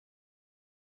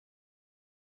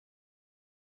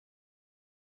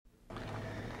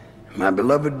My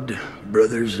beloved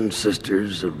brothers and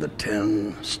sisters of the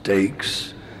 10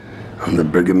 stakes on the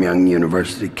Brigham Young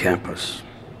University campus,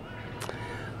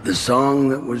 the song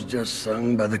that was just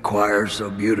sung by the choir so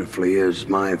beautifully is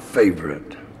my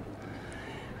favorite.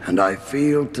 And I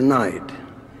feel tonight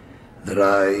that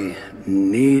I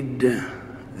need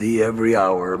thee every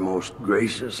hour, most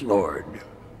gracious Lord.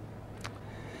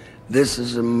 This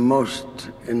is a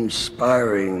most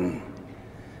inspiring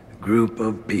group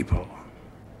of people.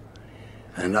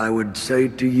 And I would say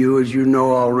to you, as you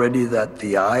know already, that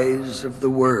the eyes of the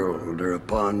world are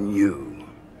upon you,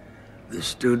 the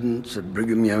students at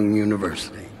Brigham Young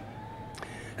University.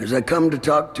 As I come to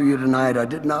talk to you tonight, I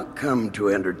did not come to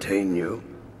entertain you.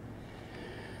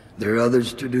 There are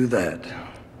others to do that.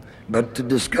 But to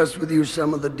discuss with you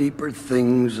some of the deeper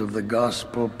things of the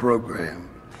gospel program.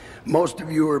 Most of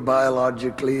you are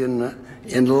biologically and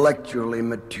intellectually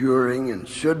maturing and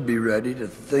should be ready to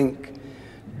think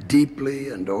deeply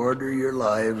and order your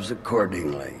lives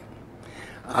accordingly.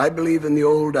 I believe in the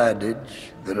old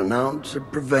adage that an ounce of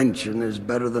prevention is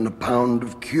better than a pound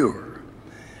of cure.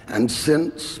 And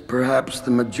since perhaps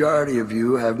the majority of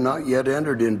you have not yet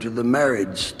entered into the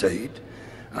marriage state,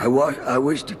 I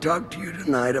wish to talk to you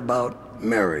tonight about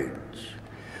marriage.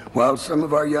 While some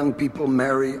of our young people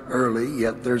marry early,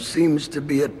 yet there seems to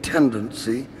be a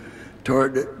tendency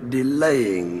toward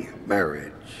delaying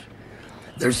marriage.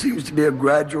 There seems to be a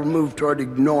gradual move toward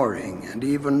ignoring and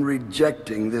even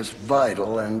rejecting this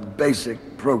vital and basic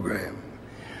program.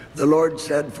 The Lord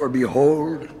said, "For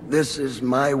behold, this is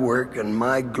my work and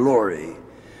my glory,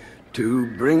 to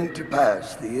bring to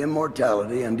pass the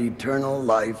immortality and eternal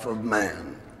life of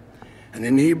man." And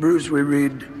in Hebrews we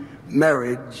read,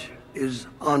 "Marriage is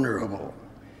honorable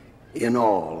in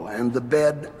all, and the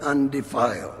bed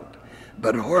undefiled.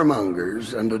 But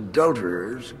whoremongers and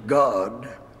adulterers God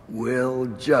will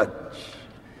judge."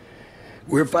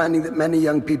 We're finding that many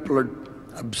young people are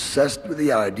obsessed with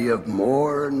the idea of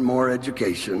more and more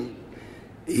education,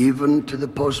 even to the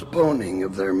postponing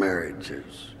of their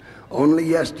marriages. Only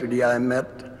yesterday I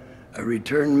met a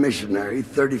returned missionary,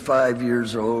 35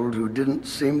 years old, who didn't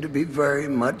seem to be very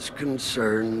much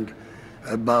concerned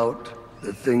about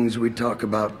the things we talk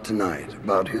about tonight,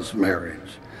 about his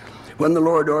marriage. When the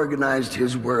Lord organized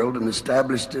his world and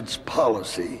established its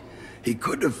policy, he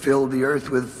could have filled the earth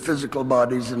with physical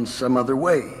bodies in some other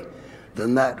way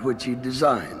than that which he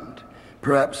designed,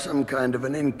 perhaps some kind of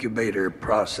an incubator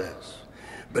process.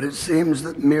 But it seems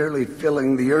that merely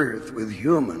filling the earth with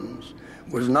humans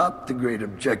was not the great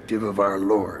objective of our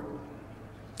Lord.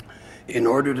 In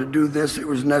order to do this, it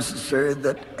was necessary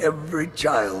that every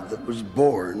child that was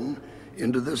born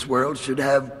into this world should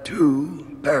have two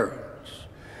parents,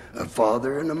 a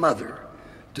father and a mother,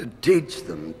 to teach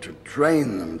them, to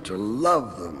train them, to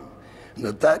love them, and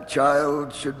that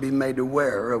child should be made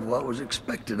aware of what was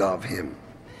expected of him.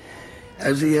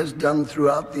 As he has done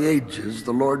throughout the ages,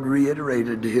 the Lord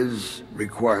reiterated his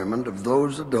requirement of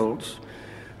those adults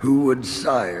who would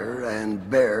sire and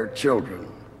bear children.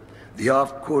 The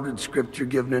oft-quoted scripture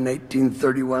given in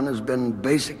 1831 has been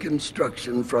basic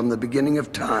instruction from the beginning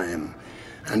of time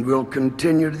and will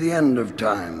continue to the end of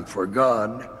time, for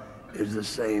God is the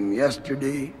same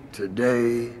yesterday,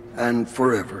 today, and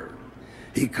forever.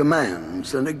 He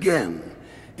commands, and again,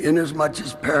 inasmuch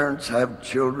as parents have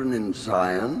children in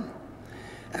Zion,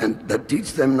 and that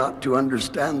teach them not to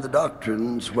understand the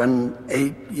doctrines when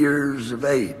 8 years of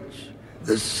age,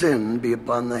 the sin be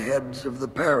upon the heads of the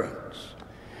parents.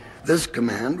 This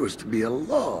command was to be a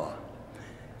law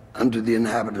unto the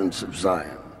inhabitants of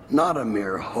Zion, not a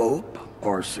mere hope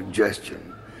or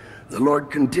suggestion. The Lord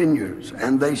continues,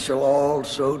 "And they shall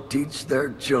also teach their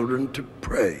children to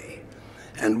pray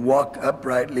and walk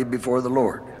uprightly before the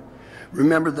Lord."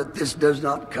 Remember that this does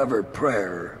not cover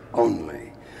prayer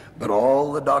only, but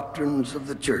all the doctrines of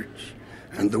the church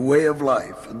and the way of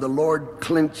life. And the Lord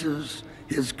clinches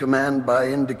his command by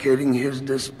indicating his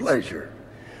displeasure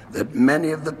that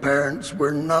many of the parents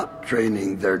were not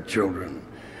training their children,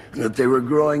 and that they were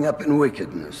growing up in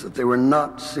wickedness, that they were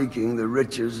not seeking the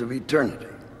riches of eternity.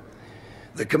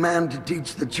 The command to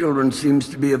teach the children seems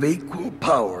to be of equal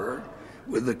power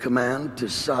with the command to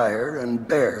sire and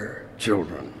bear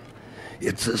children.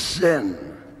 It's a sin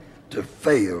to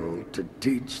fail to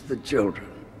teach the children.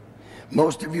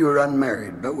 Most of you are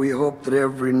unmarried, but we hope that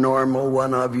every normal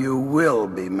one of you will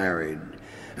be married.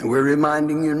 And we're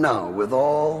reminding you now with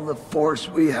all the force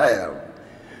we have,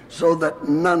 so that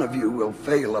none of you will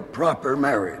fail a proper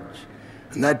marriage,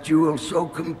 and that you will so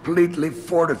completely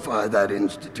fortify that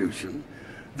institution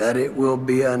that it will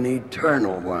be an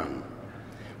eternal one.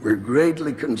 We're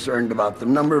greatly concerned about the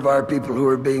number of our people who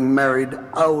are being married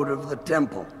out of the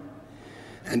temple.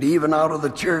 and even out of the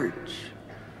church,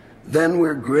 then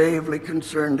we're gravely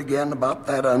concerned again about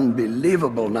that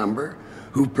unbelievable number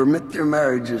who permit their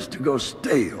marriages to go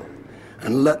stale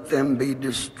and let them be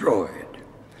destroyed.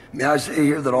 May I say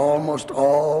here that almost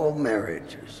all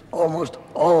marriages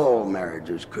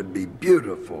could be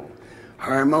beautiful,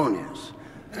 harmonious,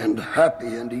 and happy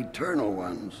and eternal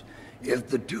ones if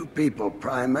the two people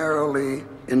primarily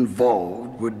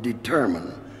involved would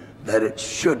determine that it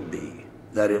should be,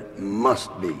 that it must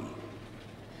be.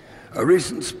 A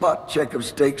recent spot check of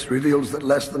stakes reveals that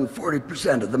less than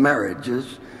 40% of the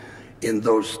marriages in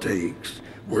those stakes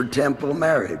were temple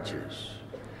marriages.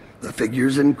 The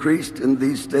figures increased in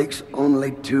these stakes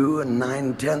only 2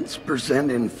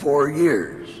 9/10% in 4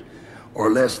 years,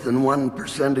 or less than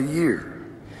 1% a year.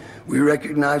 We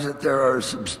recognize that there are a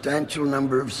substantial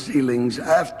number of sealings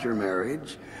after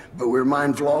marriage, but we're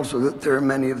mindful also that there are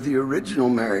many of the original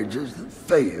marriages that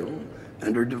fail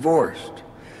and are divorced.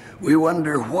 We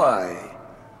wonder why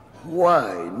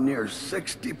near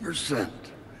 60%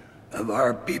 of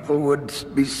our people would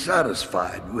be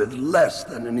satisfied with less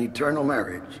than an eternal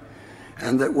marriage,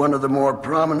 and that one of the more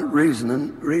prominent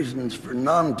reasons for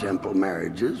non-temple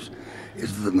marriages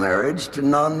is the marriage to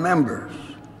non-members.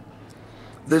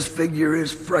 This figure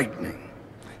is frightening.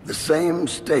 The same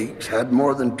stakes had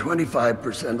more than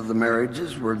 25% of the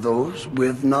marriages were those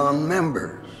with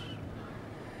non-members.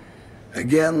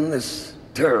 Again, this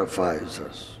terrifies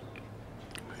us.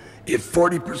 If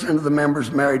 40% of the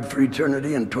members married for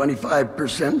eternity and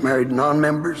 25% married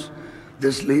non-members,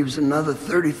 this leaves another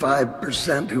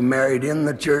 35% who married in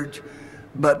the church,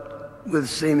 but with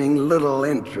seeming little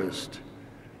interest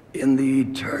in the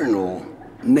eternal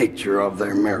nature of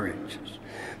their marriages.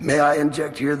 May I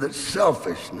inject here that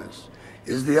selfishness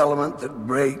is the element that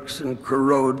breaks and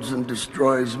corrodes and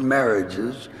destroys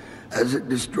marriages as it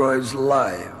destroys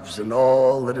lives and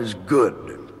all that is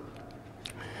good.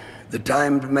 The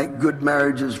time to make good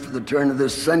marriages for the turn of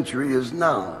this century is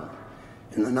now,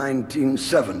 in the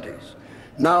 1970s.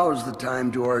 Now is the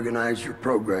time to organize your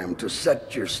program, to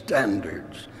set your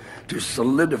standards, to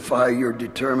solidify your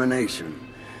determination,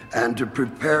 and to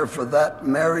prepare for that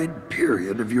married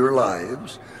period of your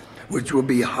lives, which will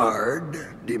be hard,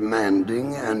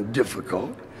 demanding, and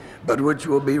difficult, but which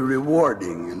will be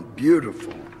rewarding and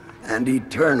beautiful and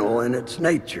eternal in its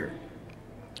nature.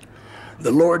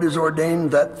 The Lord has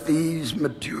ordained that these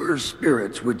mature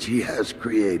spirits which he has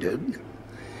created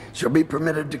shall be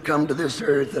permitted to come to this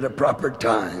earth at a proper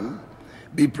time,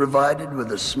 be provided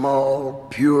with a small,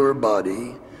 pure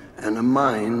body and a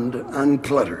mind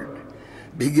uncluttered,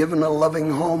 be given a loving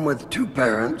home with 2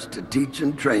 parents to teach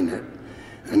and train it,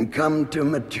 and come to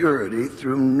maturity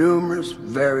through numerous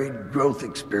varied growth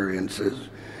experiences,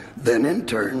 then in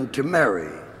turn to marry,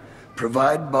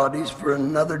 provide bodies for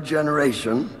another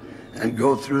generation, and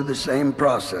go through the same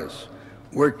process,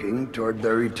 working toward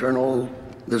their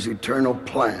this eternal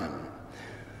plan.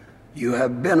 You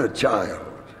have been a child.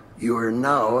 You are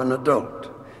now an adult,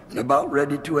 and about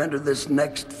ready to enter this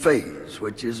next phase,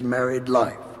 which is married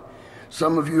life.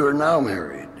 Some of you are now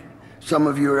married. Some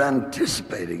of you are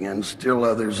anticipating, and still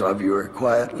others of you are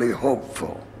quietly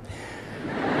hopeful.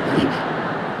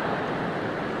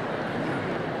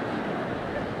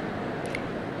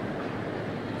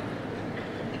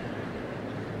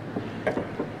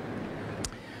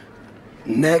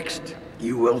 Next,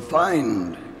 you will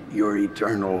find your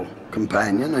eternal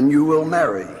companion, and you will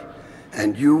marry,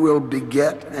 and you will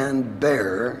beget and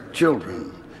bear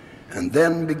children. And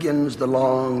then begins the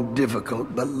long,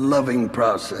 difficult, but loving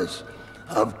process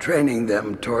of training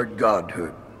them toward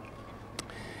godhood.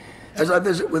 As I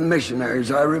visit with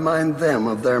missionaries, I remind them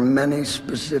of their many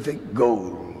specific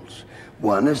goals.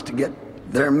 One is to get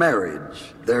their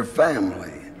marriage, their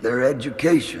family, their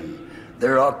education,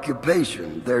 their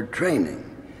occupation, their training.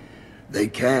 They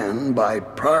can, by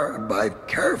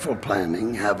careful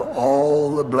planning, have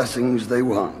all the blessings they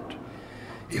want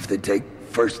if they take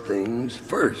first things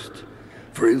first.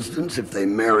 For instance, if they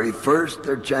marry first,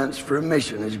 their chance for a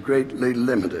mission is greatly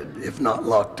limited, if not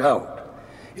locked out.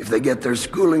 If they get their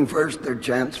schooling first, their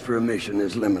chance for a mission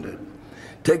is limited.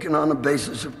 Taken on a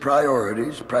basis of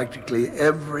priorities, practically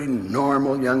every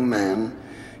normal young man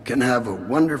can have a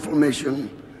wonderful mission,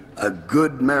 a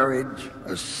good marriage,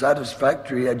 a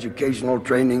satisfactory educational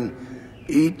training,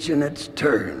 each in its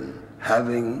turn,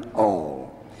 having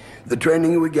all. The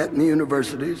training we get in the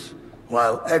universities,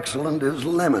 while excellent, is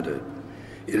limited.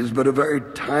 It is but a very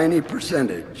tiny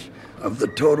percentage of the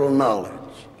total knowledge.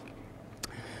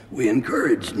 We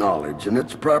encourage knowledge and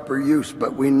its proper use,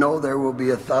 but we know there will be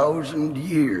 1,000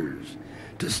 years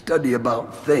to study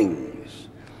about things.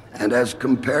 And as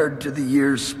compared to the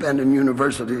years spent in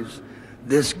universities,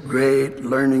 this great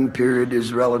learning period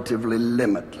is relatively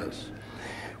limitless.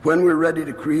 When we're ready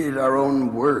to create our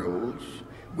own worlds,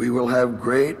 we will have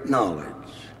great knowledge.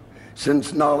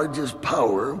 Since knowledge is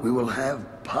power, we will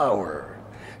have power.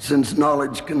 Since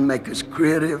knowledge can make us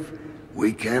creative,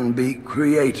 we can be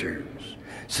creators.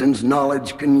 Since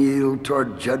knowledge can yield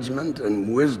toward judgment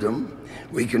and wisdom,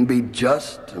 we can be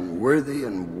just and worthy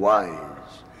and wise.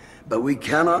 But we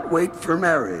cannot wait for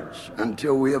marriage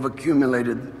until we have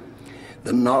accumulated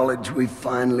the knowledge we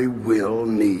finally will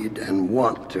need and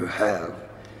want to have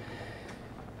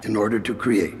in order to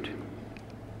create.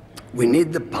 We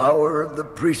need the power of the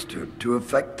priesthood to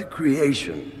effect the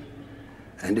creation,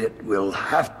 and it will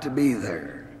have to be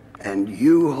there. And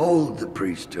you hold the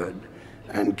priesthood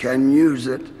and can use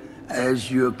it as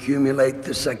you accumulate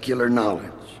the secular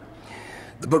knowledge.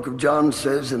 The book of John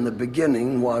says, in the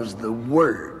beginning was the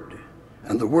Word,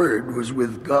 and the Word was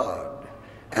with God,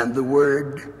 and the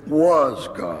Word was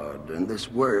God, and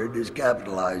this word is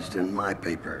capitalized in my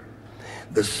paper.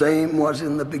 The same was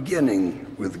in the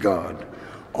beginning with God.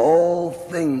 All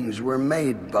things were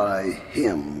made by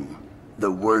him,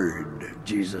 the Word,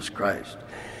 Jesus Christ.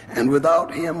 And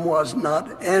without him was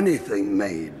not anything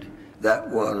made that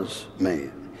was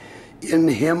made. In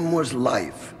him was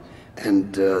life,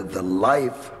 and the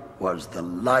life was the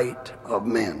light of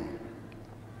men.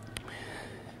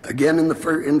 Again, in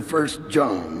 1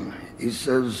 John, he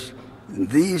says,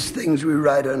 these things we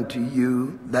write unto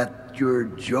you, that your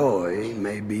joy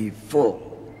may be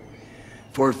full.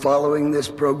 For following this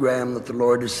program that the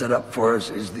Lord has set up for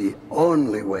us is the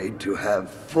only way to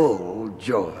have full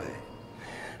joy.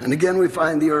 And again, we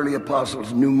find the early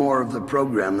apostles knew more of the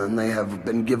program than they have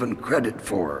been given credit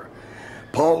for.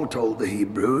 Paul told the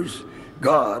Hebrews,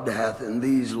 God hath in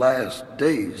these last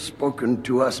days spoken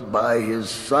to us by his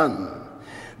Son,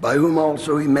 by whom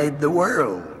also he made the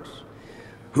worlds,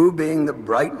 who being the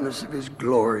brightness of his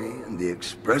glory and the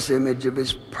express image of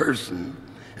his person,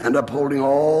 and upholding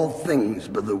all things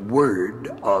by the word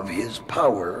of his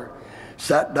power,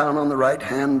 sat down on the right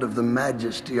hand of the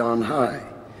majesty on high,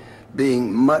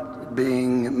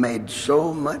 being made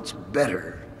so much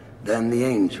better than the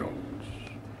angels.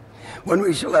 When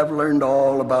we shall have learned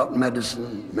all about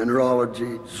medicine,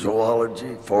 mineralogy,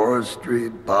 zoology, forestry,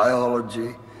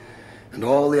 biology, and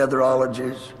all the other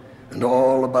ologies, and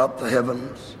all about the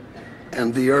heavens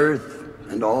and the earth,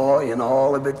 and all in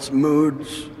all of its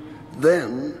moods,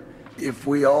 then, if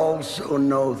we also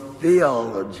know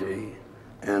theology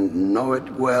and know it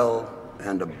well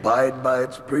and abide by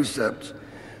its precepts,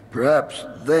 perhaps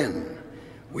then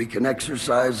we can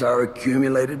exercise our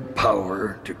accumulated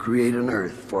power to create an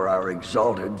earth for our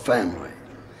exalted family.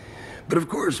 But of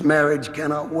course, marriage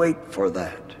cannot wait for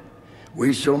that.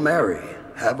 We shall marry,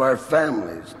 have our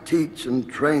families, teach and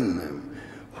train them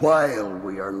while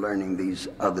we are learning these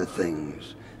other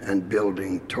things and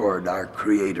building toward our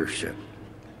creatorship.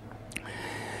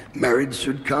 Marriage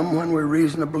should come when we're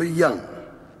reasonably young,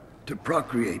 to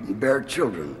procreate and bear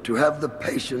children, to have the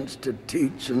patience to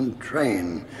teach and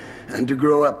train, and to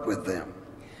grow up with them.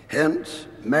 Hence,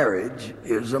 marriage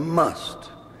is a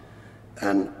must,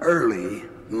 an early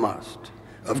must.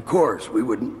 Of course, we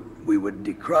would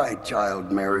decry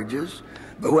child marriages,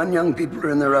 but when young people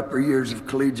are in their upper years of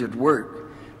collegiate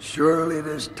work, surely it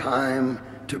is time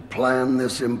to plan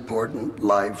this important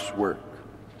life's work.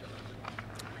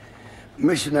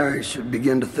 Missionaries should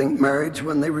begin to think marriage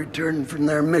when they return from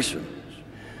their missions,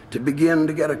 to begin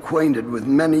to get acquainted with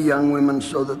many young women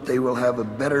so that they will have a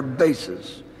better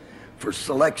basis for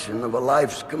selection of a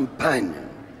life's companion.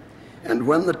 And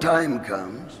when the time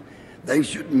comes, they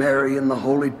should marry in the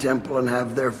holy temple and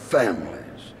have their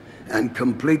families and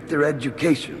complete their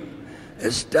education,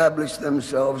 establish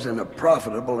themselves in a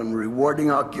profitable and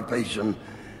rewarding occupation,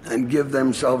 and give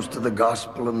themselves to the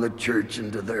gospel and the church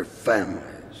and to their families.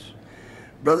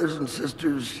 Brothers and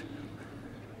sisters,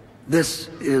 this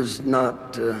is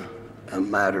not a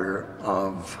matter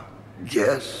of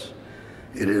guess.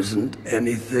 It isn't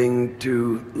anything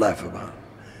to laugh about.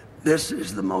 This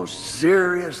is the most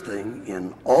serious thing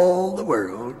in all the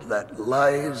world that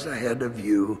lies ahead of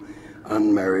you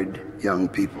unmarried young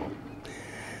people.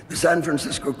 The San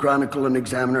Francisco Chronicle and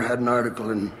Examiner had an article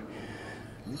in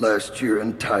last year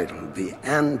entitled "The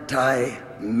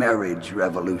Anti-Marriage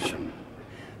Revolution."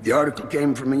 The article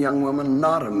came from a young woman,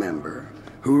 not a member,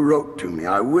 who wrote to me,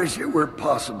 "I wish it were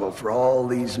possible for all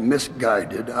these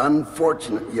misguided,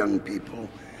 unfortunate young people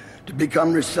to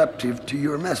become receptive to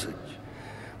your message.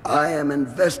 I am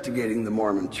investigating the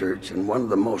Mormon Church, and one of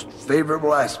the most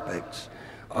favorable aspects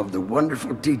of the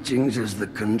wonderful teachings is the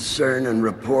concern and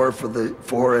rapport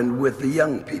for and with the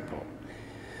young people.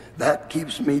 That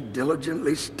keeps me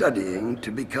diligently studying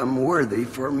to become worthy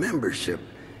for membership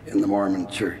in the Mormon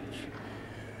Church.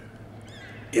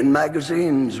 In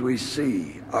magazines, we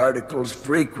see articles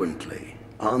frequently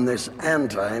on this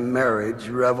anti-marriage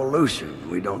revolution.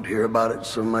 We don't hear about it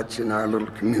so much in our little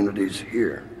communities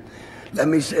here. Let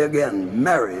me say again,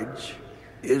 marriage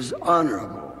is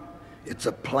honorable. It's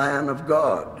a plan of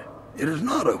God. It is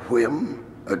not a whim,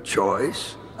 a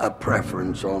choice, a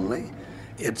preference only.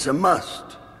 It's a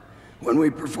must. When we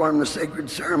perform the sacred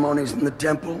ceremonies in the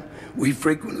temple, we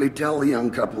frequently tell the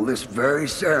young couple this very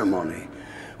ceremony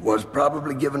was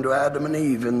probably given to Adam and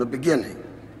Eve in the beginning.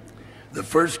 The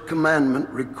first commandment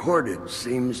recorded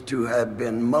seems to have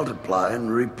been multiply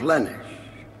and replenish.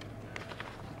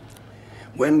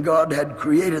 When God had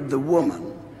created the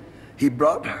woman, he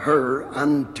brought her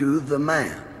unto the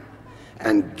man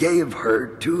and gave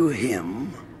her to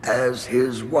him as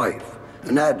his wife,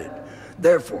 and added,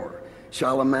 therefore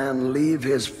shall a man leave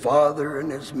his father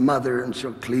and his mother, and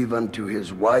shall cleave unto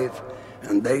his wife,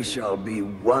 and they shall be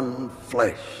one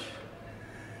flesh.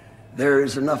 There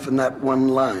is enough in that one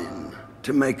line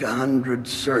to make 100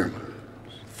 sermons.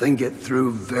 Think it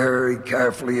through very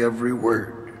carefully, every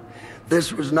word.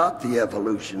 This was not the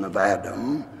evolution of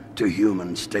Adam to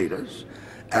human status.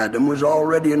 Adam was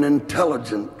already an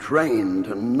intelligent, trained,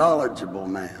 and knowledgeable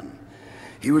man.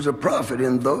 He was a prophet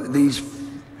in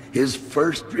his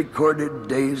first recorded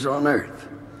days on earth.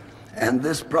 And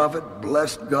this prophet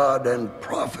blessed God and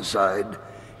prophesied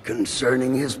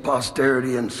concerning his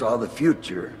posterity and saw the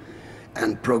future,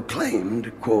 and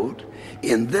proclaimed, quote,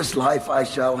 in this life I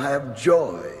shall have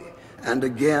joy, and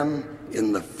again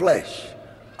in the flesh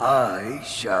I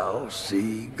shall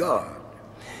see God.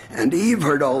 And Eve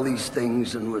heard all these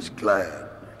things and was glad.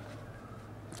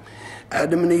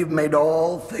 Adam and Eve made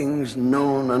all things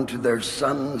known unto their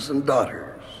sons and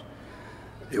daughters.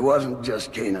 It wasn't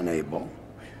just Cain and Abel.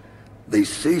 They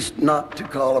ceased not to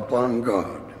call upon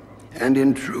God. And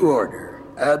in true order,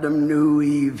 Adam knew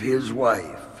Eve his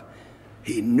wife.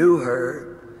 He knew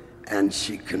her, and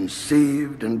she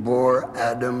conceived and bore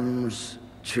Adam's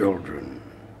children,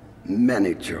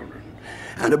 many children.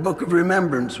 And a book of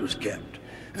remembrance was kept,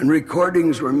 and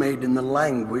recordings were made in the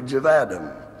language of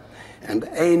Adam. And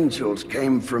angels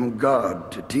came from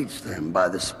God to teach them by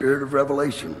the spirit of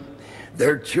revelation.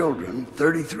 Their children,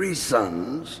 33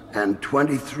 sons and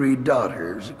 23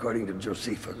 daughters, according to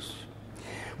Josephus,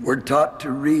 were taught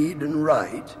to read and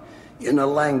write in a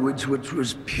language which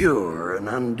was pure and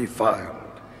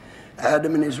undefiled.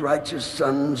 Adam and his righteous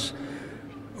sons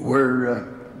were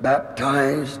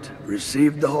baptized,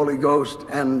 received the Holy Ghost,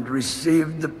 and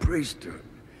received the priesthood.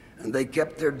 And they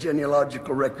kept their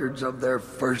genealogical records of their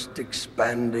first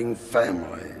expanding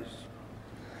families.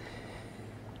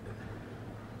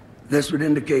 This would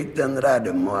indicate then that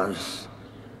Adam was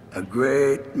a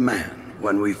great man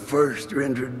when we first were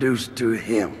introduced to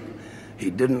him. He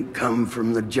didn't come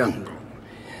from the jungle.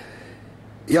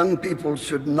 Young people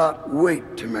should not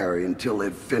wait to marry until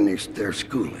they've finished their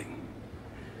schooling.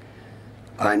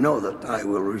 I know that I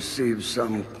will receive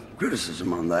some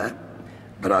criticism on that,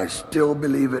 but I still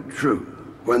believe it true.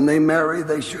 When they marry,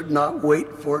 they should not wait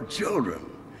for children.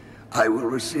 I will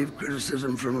receive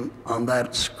criticism on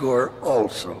that score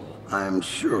also, I am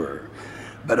sure,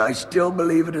 but I still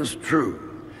believe it is true.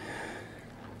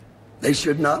 They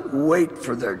should not wait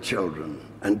for their children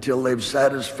until they've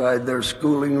satisfied their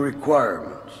schooling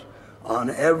requirements. On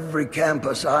every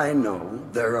campus I know,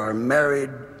 there are married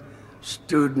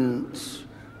students'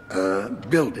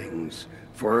 buildings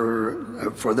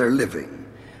for their living.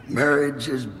 Marriage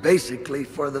is basically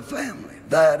for the family.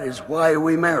 That is why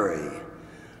we marry,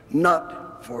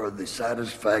 not for the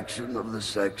satisfaction of the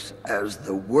sex as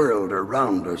the world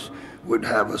around us would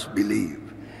have us believe.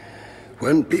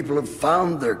 When people have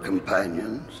found their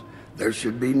companions, there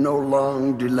should be no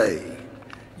long delay.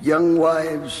 Young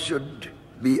wives should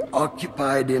be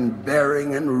occupied in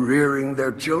bearing and rearing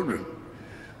their children.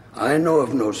 I know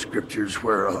of no scriptures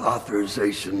where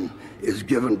authorization is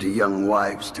given to young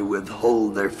wives to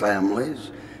withhold their families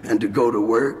and to go to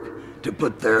work to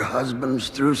put their husbands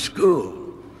through school.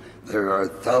 There are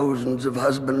thousands of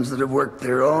husbands that have worked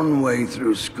their own way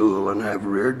through school and have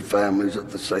reared families at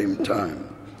the same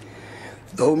time.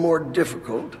 Though more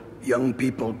difficult, young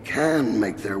people can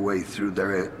make their way through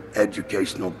their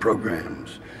educational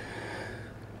programs.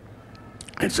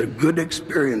 It's a good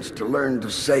experience to learn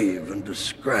to save and to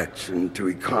scratch and to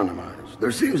economize.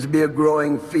 There seems to be a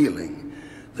growing feeling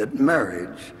that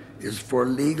marriage is for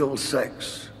legal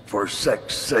sex, for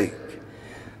sex sake.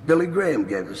 Billy Graham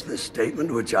gave us this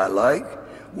statement, which I like.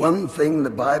 One thing the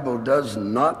Bible does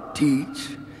not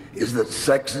teach is that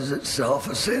sex is itself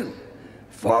a sin.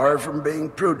 Far from being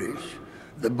prudish,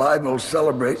 the Bible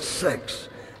celebrates sex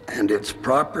and its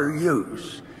proper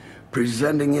use,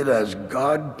 presenting it as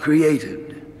God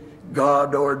created,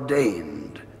 God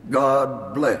ordained,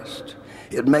 God blessed.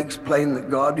 It makes plain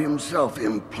that God himself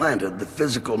implanted the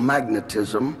physical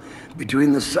magnetism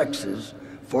between the sexes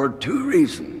for two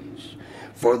reasons: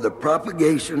 for the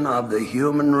propagation of the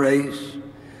human race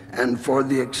and for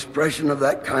the expression of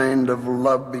that kind of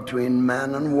love between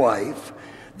man and wife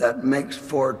that makes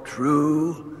for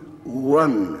true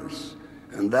oneness.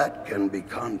 And that can be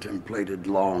contemplated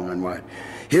long and wide.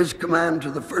 His command to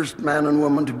the first man and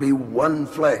woman to be one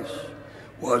flesh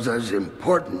was as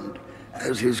important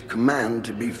as his command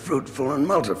to be fruitful and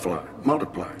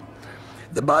multiply.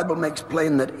 The Bible makes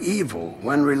plain that evil,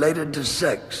 when related to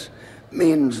sex,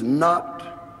 means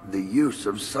not the use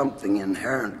of something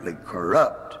inherently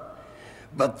corrupt,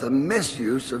 but the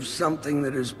misuse of something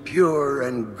that is pure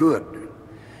and good.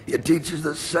 It teaches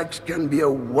that sex can be a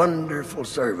wonderful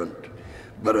servant,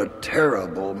 but a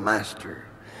terrible master.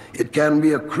 It can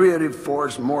be a creative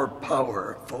force more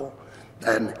powerful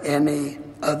than any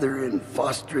other in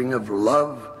fostering of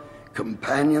love,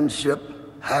 companionship,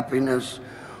 happiness,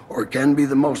 or can be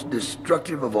the most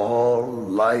destructive of all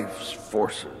life's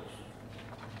forces.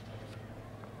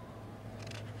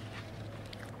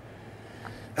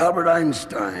 Albert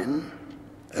Einstein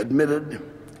admitted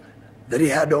that he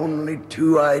had only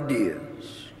two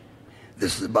ideas.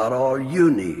 This is about all you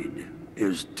need,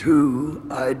 is two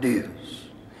ideas.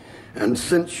 And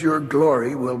since your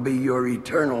glory will be your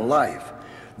eternal life,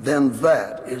 then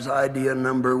that is idea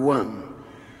number one,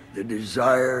 the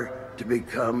desire to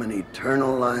become an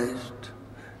eternalized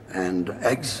and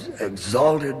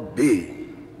exalted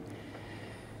being.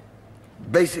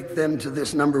 Basic then to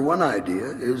this number one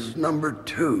idea is number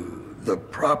two, the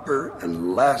proper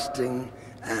and lasting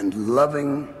and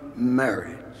loving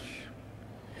marriage.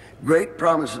 Great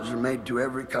promises are made to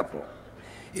every couple.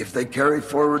 If they carry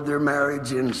forward their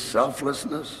marriage in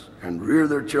selflessness and rear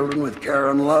their children with care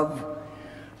and love,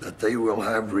 that they will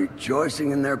have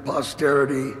rejoicing in their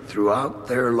posterity throughout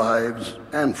their lives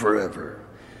and forever.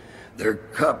 Their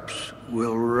cups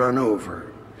will run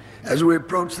over. As we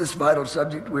approach this vital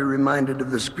subject, we're reminded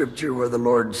of the scripture where the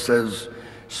Lord says,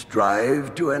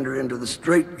 "Strive to enter into the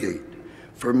strait gate,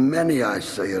 for many, I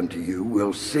say unto you,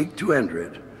 will seek to enter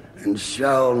it, and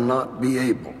shall not be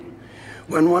able."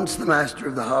 When once the master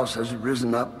of the house has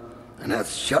risen up and hath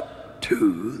shut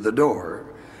to the door,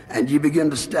 and ye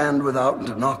begin to stand without and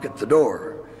to knock at the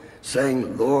door,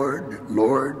 saying, "Lord,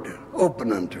 Lord,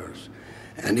 open unto us,"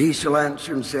 and he shall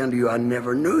answer and say unto you, "I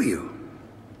never knew you,"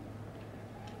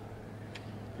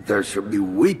 there shall be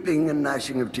weeping and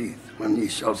gnashing of teeth when ye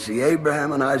shall see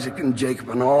Abraham and Isaac and Jacob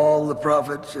and all the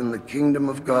prophets in the kingdom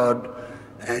of God,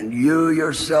 and you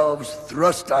yourselves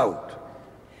thrust out.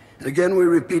 And again we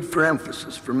repeat for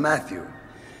emphasis from Matthew,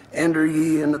 "Enter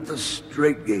ye in at the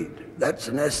strait gate." That's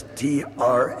an S-T-R-A-I-T,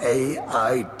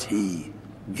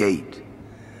 gate.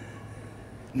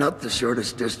 Not the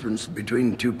shortest distance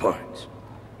between 2 points.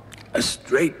 A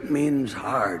strait means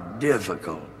hard,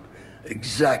 difficult,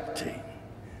 exacting.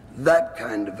 That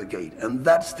kind of a gate. And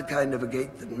that's the kind of a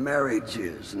gate that marriage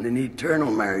is. And an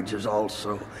eternal marriage is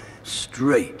also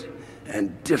straight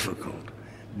and difficult,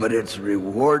 but it's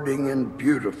rewarding and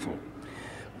beautiful.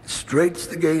 Straight's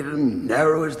the gate and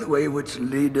narrow is the way which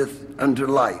leadeth unto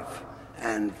life,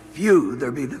 and few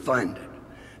there be that find it.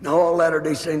 Now all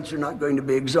Latter-day Saints are not going to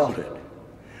be exalted.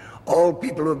 All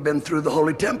people who have been through the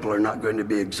Holy Temple are not going to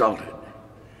be exalted.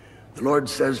 The Lord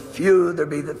says, "Few there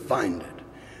be that find it."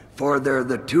 For they're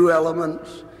the two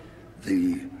elements,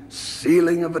 the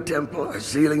sealing of a temple, or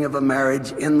sealing of a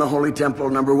marriage in the Holy Temple,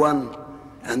 number one,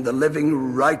 and the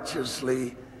living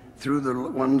righteously through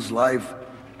one's life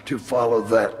to follow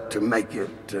that, to make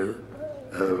it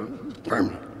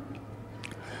permanent.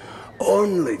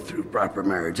 Only through proper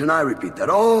marriage, and I repeat that,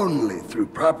 only through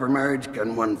proper marriage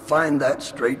can one find that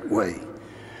straight way,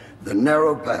 the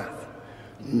narrow path.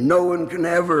 No one can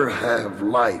ever have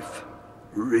life,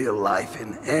 real life,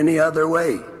 in any other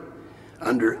way,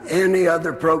 under any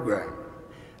other program.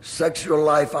 Sexual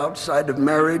life outside of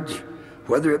marriage,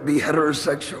 whether it be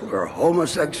heterosexual or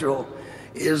homosexual,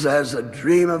 is as a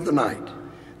dream of the night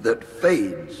that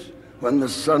fades when the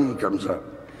sun comes up.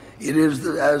 It is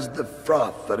as the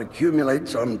froth that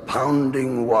accumulates on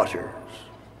pounding waters.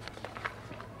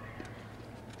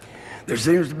 There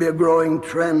seems to be a growing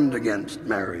trend against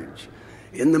marriage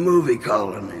in the movie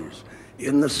colonies,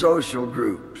 in the social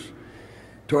groups,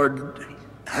 toward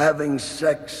having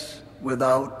sex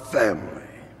without family,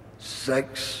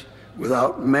 sex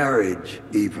without marriage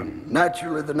even.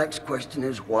 Naturally, the next question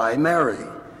is, why marry?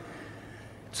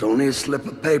 It's only a slip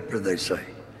of paper, they say.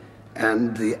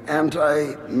 And the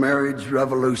anti-marriage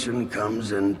revolution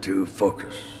comes into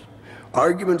focus.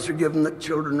 Arguments are given that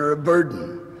children are a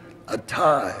burden, a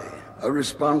tie, a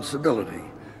responsibility.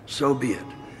 So be it.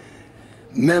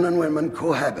 Men and women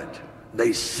cohabit.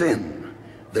 They sin.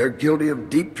 They're guilty of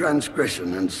deep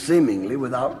transgression and seemingly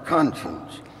without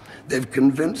conscience. They've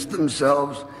convinced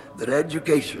themselves that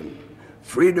education,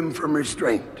 freedom from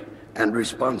restraint, and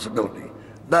responsibility,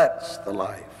 that's the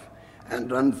life.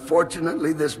 And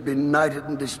unfortunately, this benighted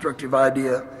and destructive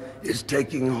idea is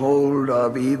taking hold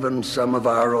of even some of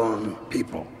our own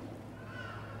people.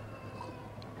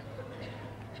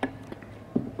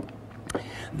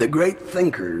 The great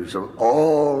thinkers of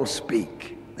all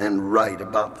speak and write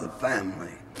about the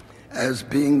family as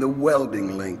being the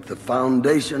welding link, the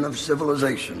foundation of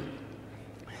civilization.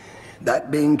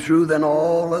 That being true, then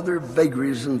all other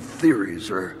vagaries and theories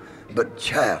are but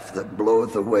chaff that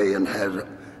bloweth away and has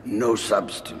no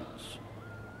substance.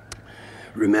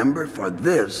 Remember, for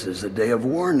this is a day of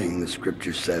warning, the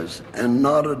scripture says, and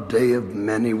not a day of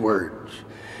many words.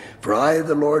 For I,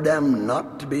 the Lord, am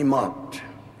not to be mocked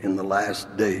in the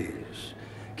last days.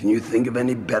 Can you think of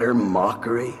any better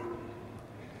mockery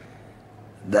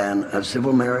than a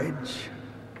civil marriage,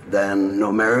 than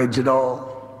no marriage at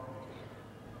all?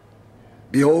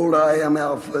 Behold, I am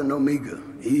Alpha and Omega,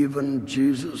 even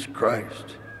Jesus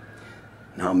Christ.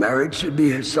 Now, marriage should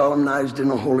be solemnized in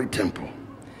a holy temple.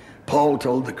 Paul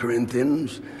told the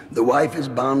Corinthians, the wife is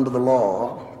bound to the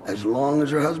law as long as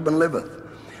her husband liveth.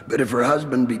 But if her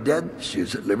husband be dead, she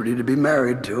is at liberty to be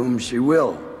married to whom she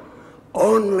will.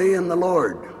 Only in the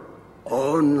Lord.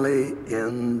 Only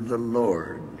in the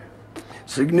Lord.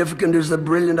 Significant is the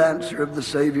brilliant answer of the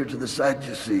Savior to the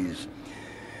Sadducees,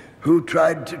 who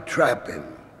tried to trap him.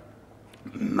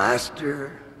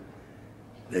 Master,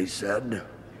 they said,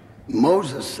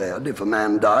 Moses said, if a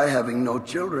man die having no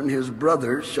children, his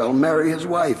brother shall marry his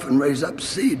wife and raise up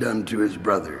seed unto his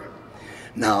brother.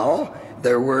 Now,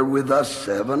 there were with us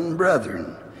 7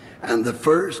 brethren, and the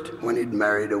first, when he'd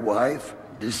married a wife,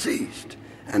 deceased,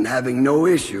 and having no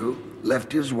issue,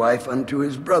 left his wife unto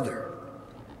his brother.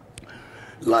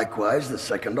 Likewise, the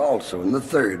second also, and the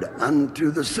third unto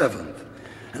the 7th.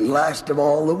 And last of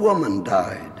all, the woman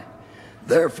died.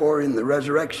 Therefore, in the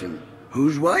resurrection,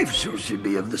 whose wife shall she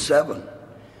be of the 7?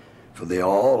 For they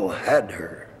all had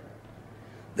her.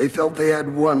 They felt they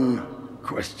had one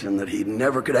question that he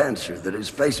never could answer, that his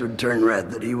face would turn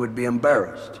red, that he would be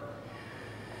embarrassed.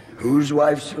 Whose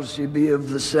wife shall she be of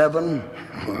the 7?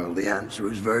 Well, the answer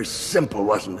was very simple,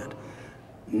 wasn't it?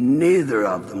 Neither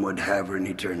of them would have her in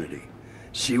eternity.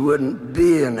 She wouldn't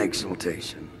be in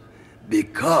exaltation,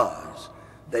 because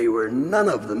they were none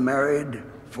of them married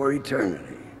for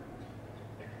eternity.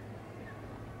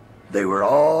 They were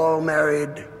all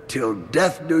married till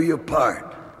death do you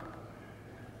part.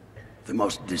 The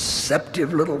most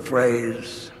deceptive little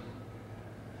phrase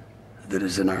that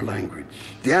is in our language.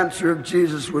 The answer of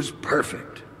Jesus was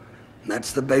perfect. And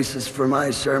that's the basis for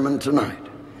my sermon tonight.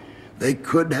 They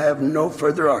could have no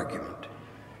further argument.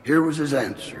 Here was his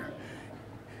answer.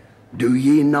 Do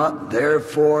ye not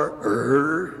therefore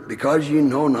err, because ye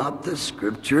know not the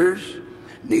Scriptures,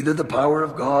 neither the power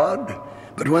of God?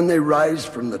 But when they rise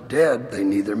from the dead, they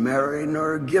neither marry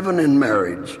nor are given in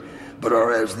marriage, but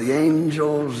are as the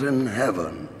angels in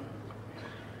heaven.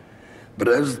 But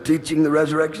as touching the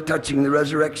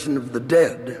resurrection of the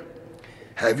dead,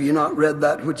 have ye not read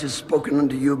that which is spoken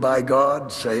unto you by God,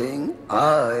 saying,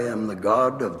 I am the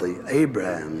God of the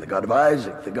Abraham, the God of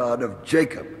Isaac, the God of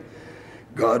Jacob.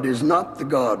 God is not the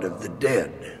God of the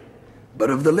dead, but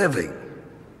of the living.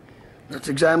 Let's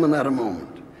examine that a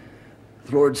moment.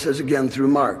 The Lord says again through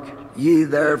Mark, ye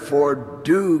therefore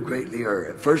do greatly err.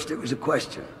 At first it was a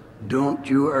question. Don't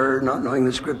you err, not knowing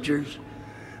the Scriptures?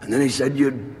 And then he said,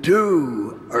 you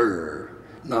do err,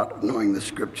 not knowing the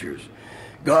Scriptures.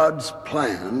 God's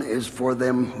plan is for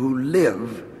them who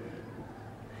live.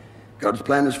 God's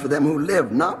plan is for them who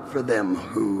live, not for them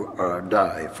who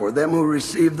die. For them who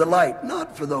receive the light,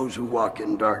 not for those who walk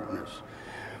in darkness.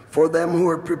 For them who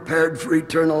are prepared for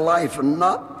eternal life, and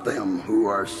not them who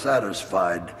are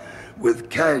satisfied with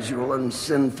casual and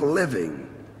sinful living.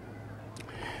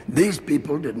 These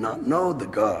people did not know the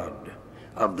God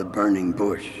of the burning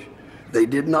bush. They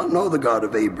did not know the God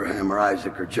of Abraham or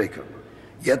Isaac or Jacob.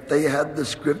 Yet they had the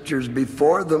Scriptures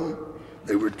before them.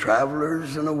 They were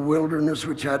travelers in a wilderness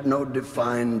which had no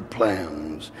defined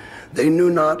plans. They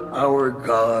knew not our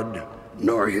God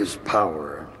nor his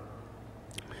power.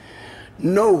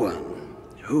 No one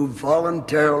who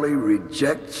voluntarily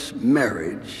rejects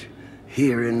marriage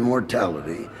here in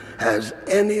mortality has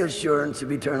any assurance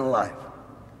of eternal life.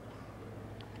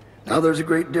 Now there's a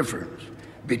great difference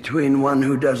between one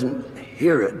who doesn't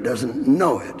hear it, doesn't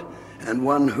know it, and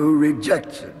one who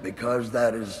rejects it, because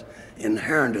that is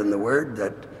inherent in the word,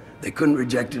 that they couldn't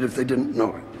reject it if they didn't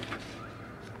know it.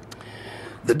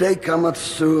 The day cometh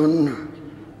soon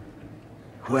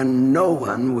when no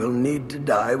one will need to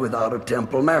die without a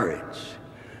temple marriage.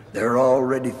 There are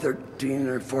already 13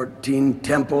 or 14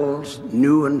 temples,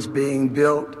 new ones being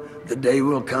built. The day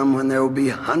will come when there will be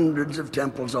hundreds of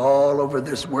temples all over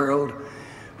this world,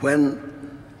 when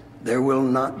there will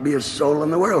not be a soul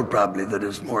in the world probably that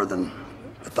is more than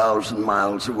 1,000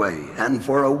 miles away. And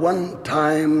for a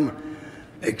one-time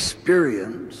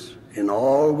experience in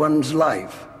all one's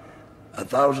life,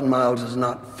 1,000 miles is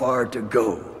not far to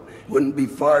go. It wouldn't be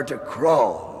far to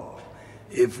crawl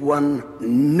if one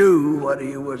knew what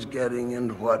he was getting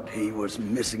and what he was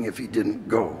missing if he didn't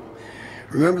go.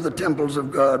 Remember, the temples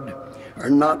of God are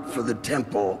not for the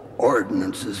temple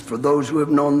ordinances, for those who have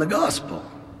known the gospel.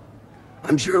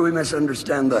 I'm sure we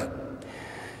misunderstand that.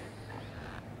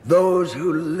 Those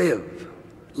who live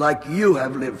like you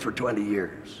have lived for 20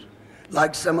 years,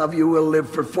 like some of you will live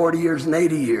for 40 years and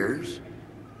 80 years,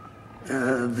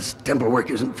 this temple work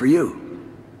isn't for you.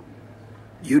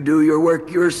 You do your work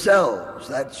yourselves.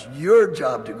 That's your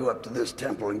job to go up to this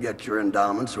temple and get your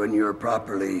endowments when you're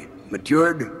properly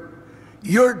matured.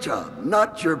 Your job,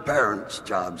 not your parents'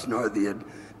 jobs, nor the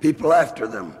people after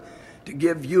them, to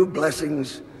give you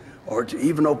blessings or to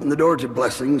even open the door to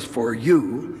blessings for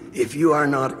you if you are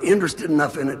not interested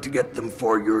enough in it to get them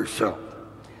for yourself.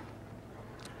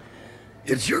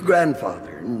 It's your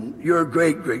grandfather and your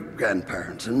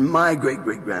great-great-grandparents and my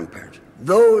great-great-grandparents.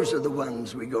 Those are the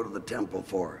ones we go to the temple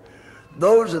for.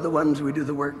 Those are the ones we do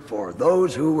the work for.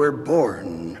 Those who were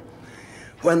born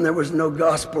when there was no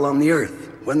gospel on the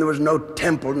earth, when there was no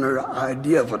temple nor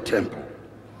idea of a temple.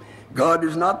 God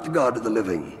is not the God of the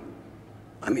living.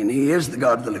 I mean, he is the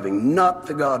God of the living, not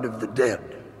the God of the dead.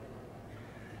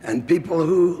 And people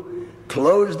who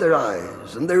close their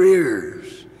eyes and their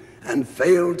ears and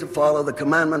fail to follow the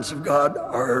commandments of God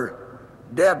are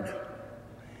dead.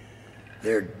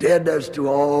 They're dead as to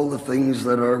all the things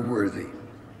that are worthy.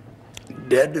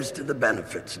 Dead as to the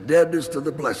benefits, dead as to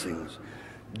the blessings,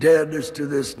 dead as to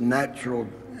this natural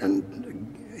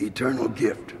and eternal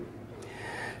gift.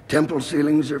 Temple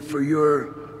ceilings are for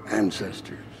your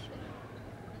ancestors.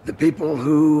 The people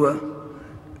who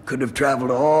could have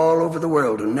traveled all over the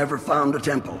world and never found a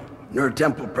temple, nor a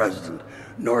temple president,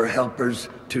 nor helpers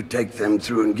to take them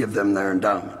through and give them their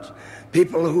endowments.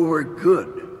 People who were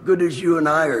good as you and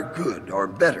I are good or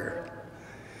better,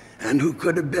 and who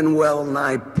could have been well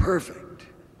nigh perfect.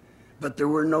 But there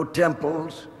were no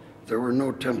temples, there were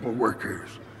no temple workers.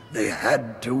 They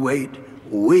had to wait.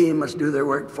 We must do their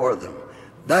work for them.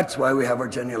 That's why we have our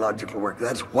genealogical work.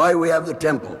 That's why we have the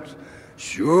temples.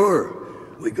 Sure,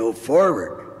 we go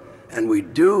forward, and we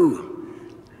do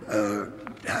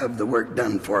have the work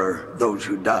done for those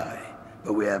who die,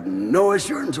 but we have no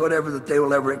assurance whatever that they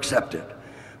will ever accept it.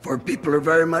 For people are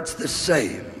very much the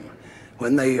same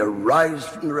when they arise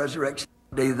from the resurrection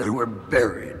day that were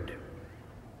buried.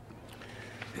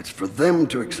 It's for them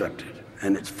to accept it,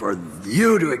 and it's for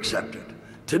you to accept it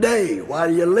today,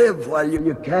 while you live, while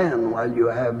you can, while you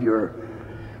have your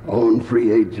own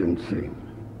free agency.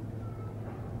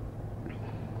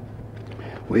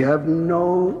 We have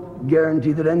no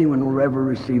guarantee that anyone will ever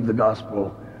receive the gospel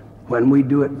when we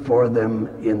do it for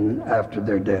them after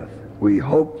their death. We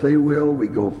hope they will. We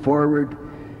go forward,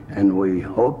 and we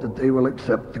hope that they will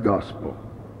accept the gospel.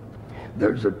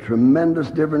 There's a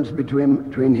tremendous difference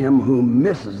between him who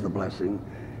misses the blessing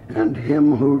and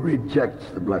him who rejects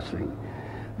the blessing.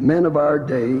 Men of our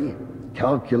day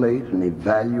calculate and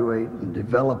evaluate and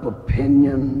develop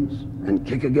opinions and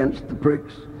kick against the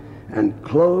pricks and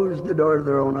close the door to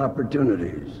their own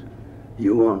opportunities.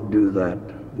 You won't do that,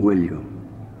 will you?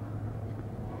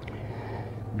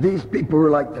 These people were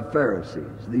like the Pharisees,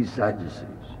 these Sadducees.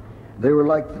 They were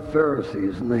like the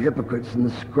Pharisees and the hypocrites and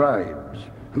the scribes,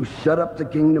 who shut up the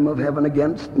kingdom of heaven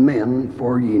against men,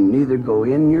 for ye neither go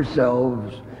in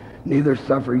yourselves, neither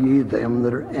suffer ye them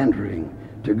that are entering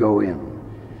to go in.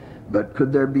 But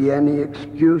could there be any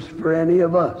excuse for any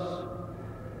of us?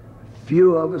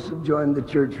 Few of us have joined the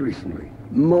church recently.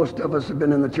 Most of us have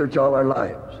been in the church all our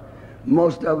lives.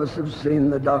 Most of us have seen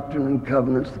the Doctrine and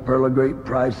Covenants, the pearl of great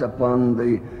price, up on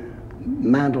the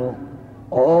mantle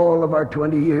all of our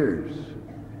 20 years.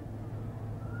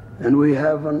 And we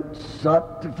haven't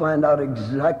sought to find out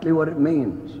exactly what it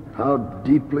means, how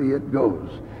deeply it goes.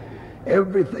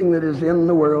 Everything that is in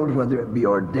the world, whether it be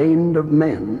ordained of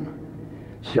men,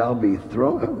 shall be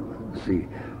thrown.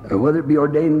 Whether it be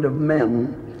ordained of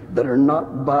men that are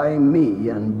not by me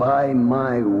and by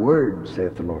my word,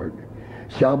 saith the Lord,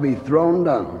 shall be thrown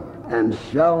down, and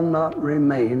shall not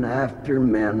remain after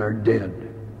men are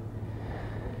dead.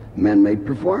 Men may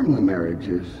perform the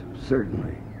marriages,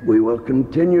 certainly. We will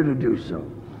continue to do so.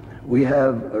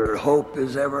 Our hope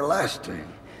is everlasting,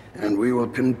 and we will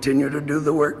continue to do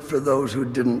the work for those who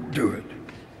didn't do it.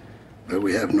 But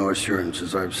we have no assurance,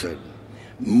 as I've said.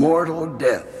 Mortal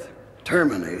death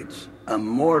terminates a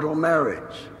mortal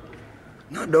marriage.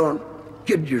 Now, don't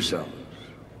kid yourselves,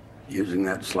 using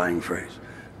that slang phrase.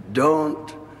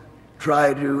 Don't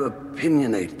try to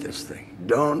opinionate this thing.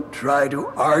 Don't try to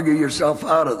argue yourself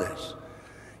out of this.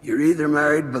 You're either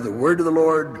married by the word of the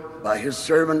Lord, by his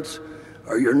servants,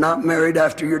 or you're not married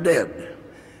after you're dead.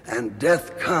 And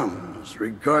death comes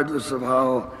regardless of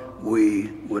how we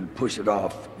would push it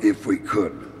off if we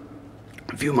could.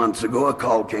 A few months ago, a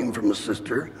call came from a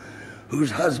sister whose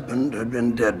husband had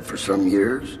been dead for some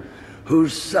years,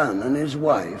 whose son and his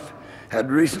wife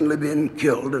had recently been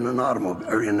killed in an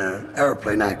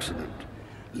airplane accident,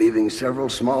 leaving several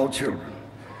small children.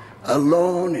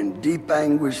 Alone in deep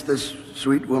anguish, this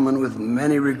sweet woman with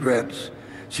many regrets,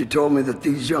 she told me that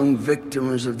these young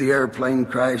victims of the airplane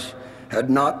crash had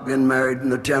not been married in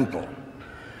the temple.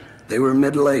 They were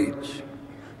middle-aged,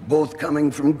 both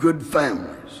coming from good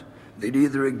families. They'd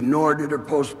either ignored it or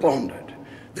postponed it.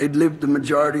 They'd lived the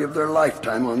majority of their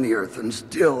lifetime on the earth and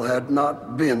still had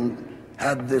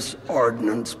this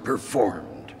ordinance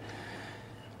performed.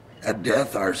 At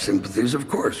death, our sympathies, of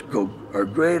course, are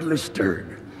greatly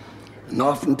stirred. And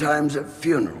oftentimes at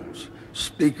funerals,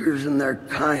 speakers in their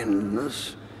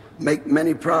kindness make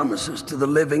many promises to the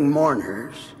living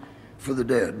mourners for the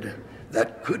dead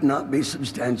that could not be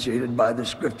substantiated by the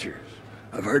scriptures.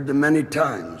 I've heard them many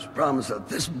times promise that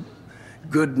this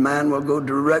good man will go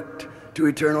direct to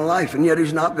eternal life, and yet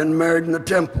he's not been married in the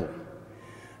temple,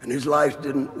 and his life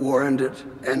didn't warrant it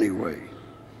anyway.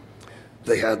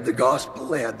 They had the gospel,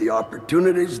 they had the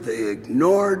opportunities, they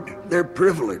ignored their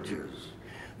privileges.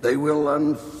 They will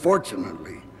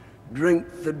unfortunately drink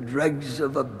the dregs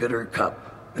of a bitter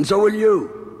cup, and so will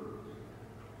you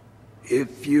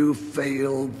if you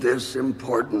fail this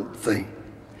important thing.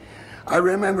 I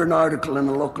remember an article in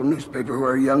a local newspaper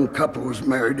where a young couple was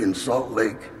married in Salt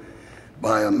Lake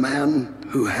by a man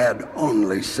who had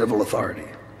only civil authority,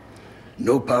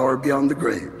 no power beyond the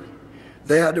grave.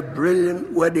 They had a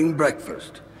brilliant wedding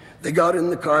breakfast. They got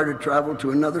in the car to travel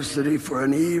to another city for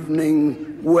an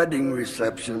evening wedding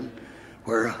reception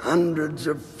where hundreds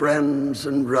of friends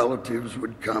and relatives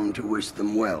would come to wish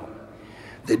them well.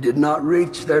 They did not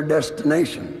reach their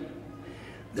destination.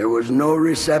 There was no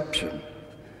reception.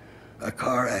 A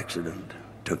car accident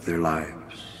took their lives.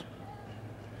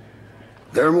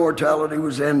 Their mortality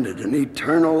was ended, and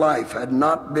eternal life had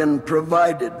not been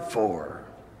provided for.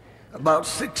 About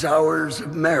 6 hours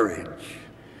of marriage,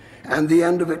 and the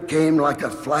end of it came like a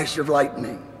flash of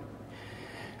lightning.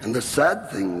 And the sad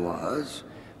thing was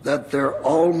that their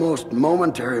almost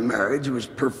momentary marriage was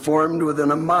performed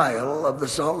within a mile of the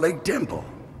Salt Lake Temple,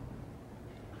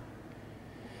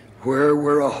 where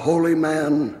were a holy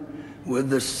man with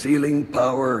the sealing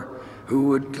power who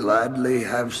would gladly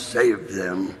have saved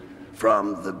them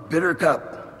from the bitter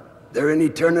cup. They're in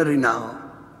eternity now.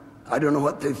 I don't know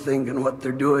what they think and what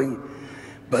they're doing,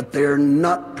 but they're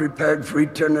not prepared for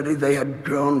eternity. They had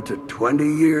grown to 20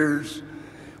 years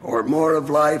or more of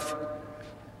life,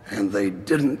 and they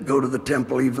didn't go to the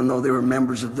temple even though they were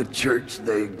members of the church.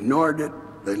 They ignored it.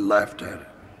 They laughed at it.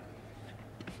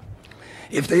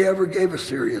 If they ever gave a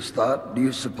serious thought, do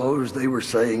you suppose they were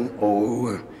saying,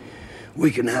 oh,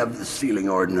 we can have the sealing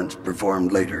ordinance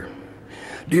performed later?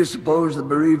 Do you suppose the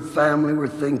bereaved family were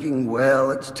thinking,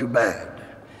 well, it's too bad,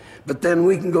 but then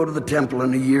we can go to the temple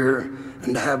in a year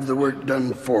and have the work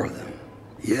done for them?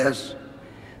 Yes,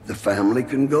 the family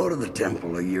can go to the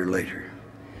temple a year later.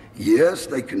 Yes,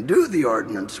 they can do the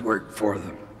ordinance work for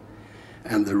them,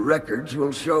 and the records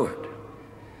will show it.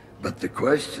 But the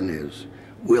question is,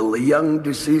 will the young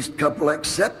deceased couple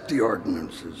accept the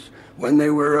ordinances when they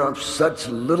were of such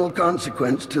little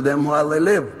consequence to them while they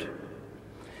lived?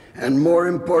 And more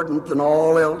important than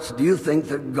all else, do you think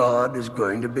that God is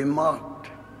going to be mocked?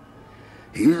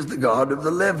 He is the God of the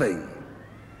living,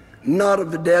 not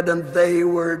of the dead, and they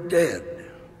were dead,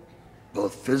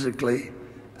 both physically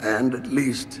and, at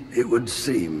least it would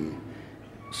seem,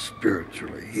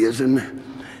 spiritually. He has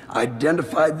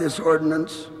identified this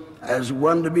ordinance as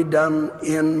one to be done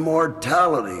in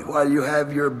mortality while you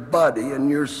have your body and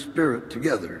your spirit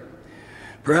together.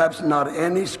 Perhaps not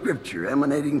any scripture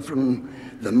emanating from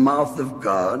the mouth of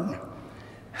God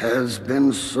has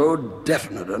been so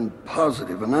definite and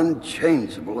positive and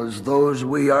unchangeable as those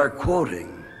we are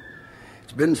quoting.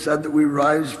 It's been said that we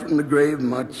rise from the grave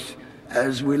much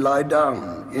as we lie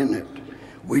down in it.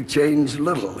 We change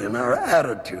little in our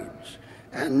attitudes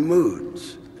and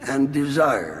moods and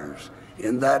desires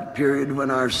in that period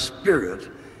when our spirit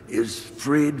is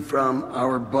freed from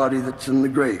our body that's in the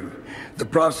grave. The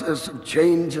process of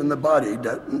change in the body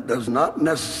does not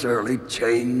necessarily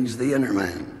change the inner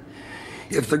man.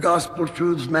 If the gospel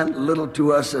truths meant little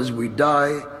to us as we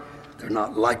die, they're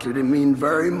not likely to mean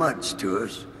very much to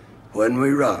us when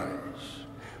we rise.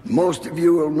 Most of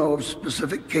you will know of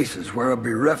specific cases where a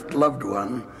bereft loved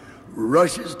one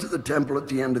rushes to the temple at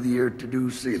the end of the year to do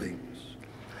sealings.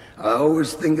 I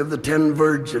always think of the 10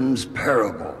 virgins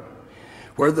parable,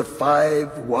 where the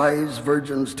 5 wise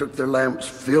virgins took their lamps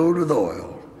filled with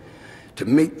oil to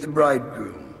meet the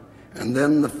bridegroom, and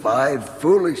then the 5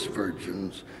 foolish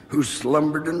virgins who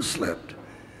slumbered and slept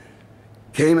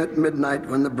came at midnight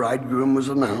when the bridegroom was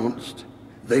announced.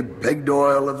 They begged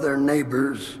oil of their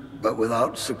neighbors, but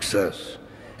without success,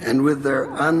 and with their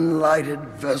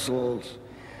unlighted vessels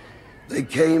they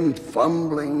came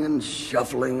fumbling and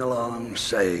shuffling along,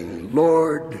 saying,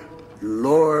 "Lord,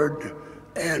 Lord,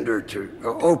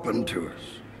 open to us."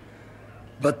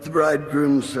 But the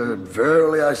bridegroom said,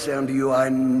 "Verily I say unto you, I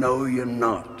know you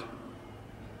not."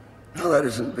 Now that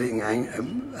isn't being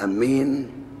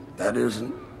mean, that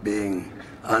isn't being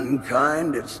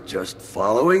unkind, it's just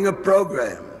following a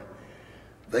program.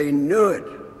 They knew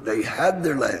it. They had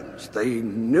their lamps. They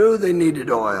knew they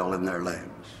needed oil in their lamps.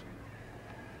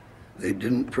 They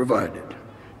didn't provide it.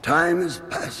 Time is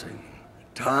passing.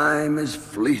 Time is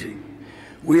fleeting.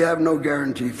 We have no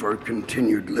guarantee for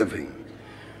continued living.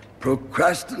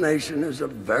 Procrastination is a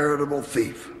veritable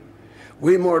thief.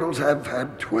 We mortals have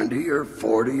had 20 or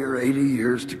 40 or 80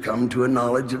 years to come to a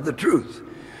knowledge of the truth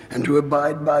and to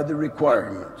abide by the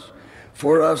requirements.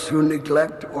 For us who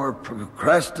neglect or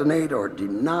procrastinate or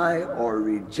deny or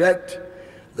reject,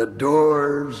 the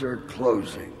doors are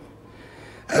closing.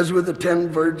 As with the 10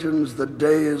 virgins, the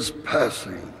day is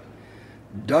passing.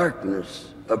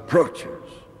 Darkness approaches.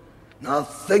 Now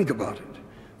think about it.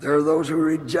 There are those who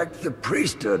reject the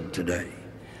priesthood today.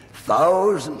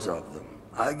 Thousands of them.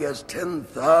 I guess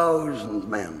 10,000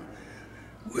 men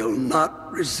will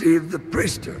not receive the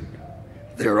priesthood.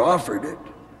 They're offered it.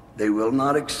 They will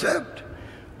not accept.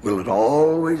 Will it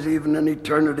always, even in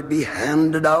eternity, be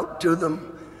handed out to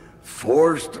them,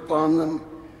 forced upon them?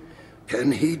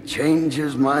 Can he change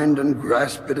his mind and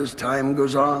grasp it as time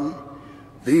goes on?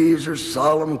 These are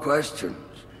solemn questions.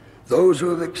 Those who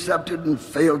have accepted and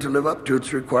failed to live up to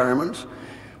its requirements,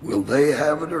 will they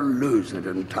have it or lose it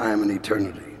in time and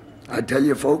eternity? I tell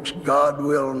you folks, God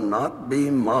will not be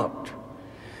mocked.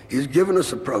 He's given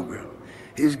us a program.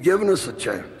 He's given us a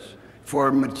chance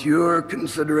for mature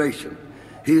consideration.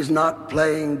 He's not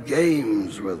playing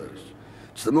games with us.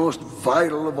 It's the most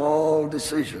vital of all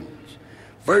decisions.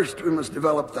 First, we must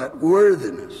develop that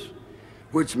worthiness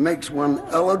which makes one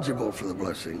eligible for the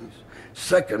blessings.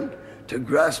 Second, to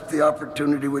grasp the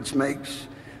opportunity which makes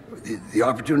the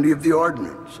opportunity of the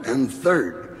ordinance. And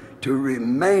third, to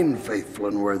remain faithful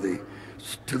and worthy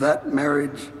to that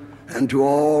marriage and to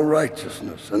all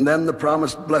righteousness. And then the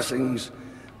promised blessings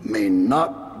may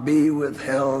not be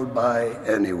withheld by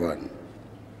anyone.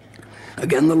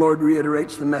 Again, the Lord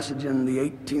reiterates the message in the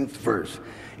 18th verse.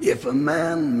 If a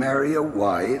man marry a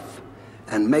wife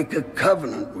and make a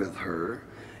covenant with her,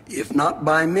 if not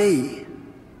by me,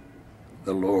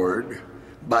 the Lord,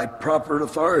 by proper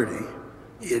authority,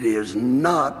 it is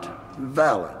not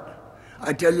valid.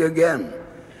 I tell you again,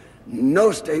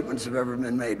 no statements have ever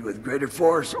been made with greater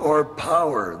force or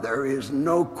power. There is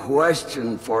no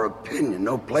question for opinion,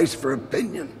 no place for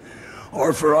opinion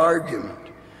or for argument.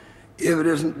 If it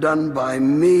isn't done by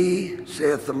me,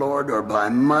 saith the Lord, or by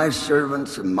my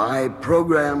servants and my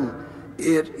program,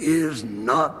 it is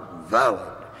not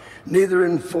valid. Neither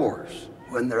in force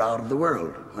when they're out of the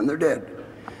world, when they're dead,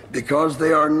 because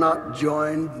they are not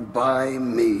joined by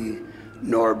me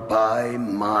nor by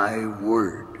my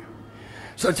word.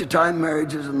 Such a time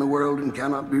marriage is in the world and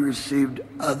cannot be received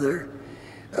other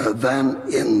than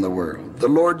in the world. The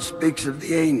Lord speaks of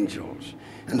the angels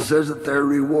and says that their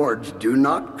rewards do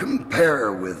not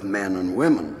compare with men and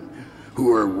women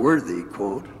who are worthy,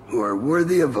 quote, who are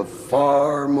worthy of a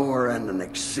far more and an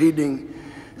exceeding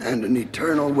and an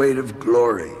eternal weight of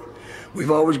glory.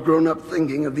 We've always grown up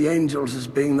thinking of the angels as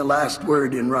being the last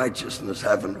word in righteousness,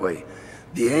 haven't we?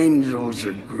 The angels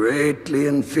are greatly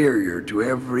inferior to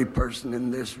every person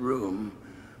in this room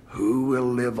who will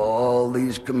live all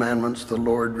these commandments the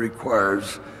Lord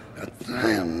requires at the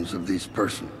hands of these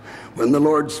persons. When the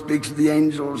Lord speaks of the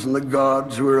angels and the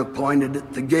gods who are appointed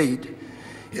at the gate,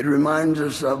 it reminds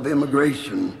us of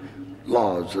immigration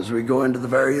laws as we go into the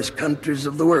various countries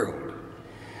of the world.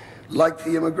 Like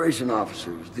the immigration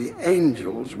officers, the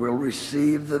angels will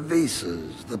receive the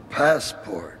visas, the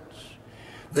passports.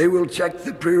 They will check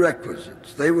the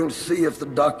prerequisites. They will see if the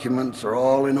documents are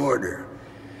all in order.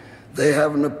 They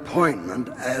have an appointment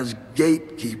as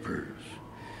gatekeepers.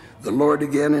 The Lord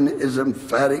again is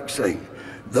emphatic, saying,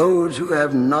 those who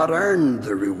have not earned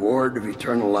the reward of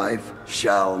eternal life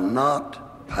shall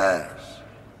not pass.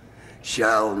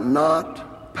 Shall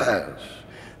not pass.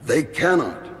 They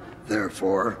cannot,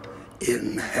 therefore,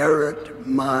 inherit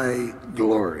my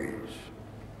glories.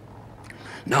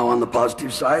 Now, on the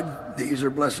positive side, these are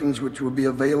blessings which will be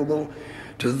available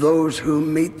to those who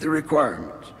meet the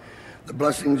requirements. The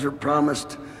blessings are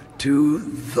promised to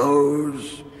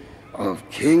those of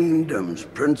kingdoms,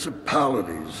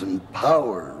 principalities, and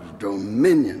powers,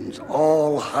 dominions,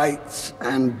 all heights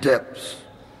and depths.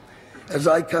 As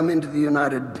I come into the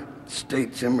United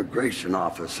States immigration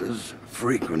offices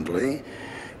frequently,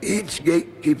 each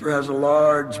gatekeeper has a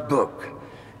large book,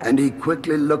 and he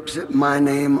quickly looks at my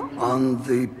name on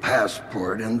the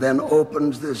passport and then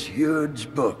opens this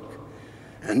huge book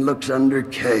and looks under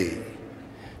K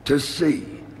to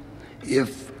see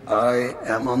if I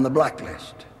am on the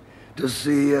blacklist, to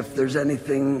see if there's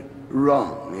anything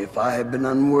wrong, if I have been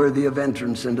unworthy of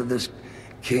entrance into this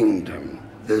kingdom,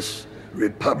 this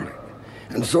republic.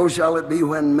 And so shall it be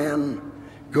when men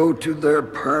go to their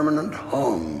permanent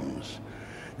homes.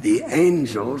 The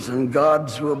angels and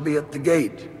gods will be at the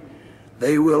gate.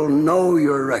 They will know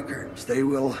your records. They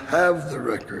will have the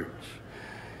records.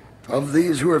 Of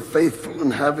these who are faithful in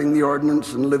having the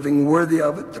ordinance and living worthy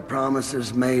of it, the promise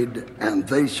is made, and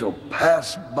they shall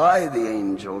pass by the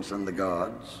angels and the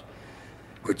gods,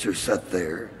 which are set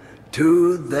there,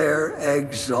 to their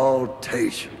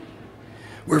exaltation.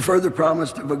 We're further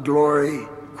promised of a glory,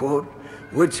 quote,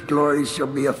 which glory shall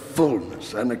be a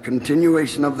fullness and a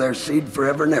continuation of their seed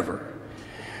forever and ever.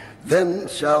 Then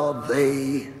shall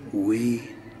they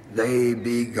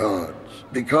be gods,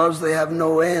 because they have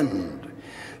no end.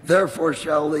 Therefore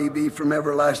shall they be from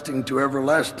everlasting to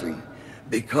everlasting,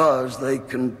 because they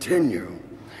continue.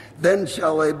 Then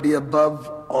shall they be above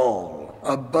all,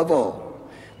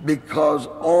 because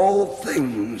all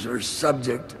things are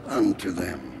subject unto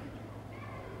them.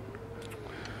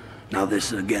 Now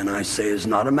this, again, I say, is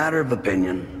not a matter of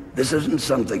opinion. This isn't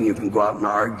something you can go out and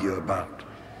argue about.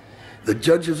 The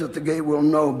judges at the gate will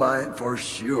know by it for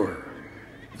sure.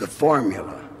 The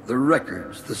formula, the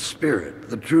records, the spirit,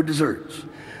 the true deserts.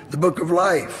 The book of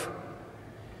life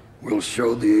will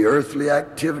show the earthly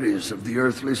activities of the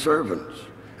earthly servants.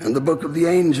 And the book of the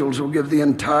angels will give the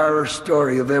entire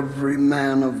story of every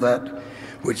man of that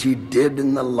which he did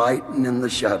in the light and in the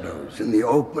shadows, in the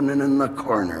open and in the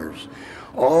corners.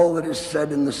 All that is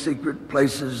said in the secret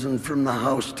places and from the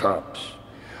housetops.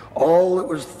 All that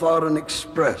was thought and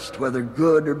expressed, whether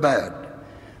good or bad.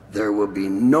 There will be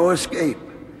no escape.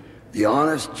 The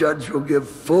honest judge will give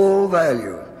full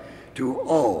value to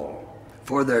all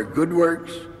for their good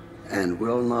works and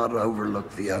will not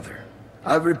overlook the other.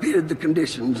 I've repeated the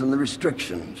conditions and the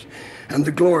restrictions and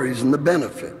the glories and the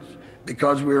benefits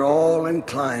because we're all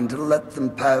inclined to let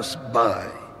them pass by.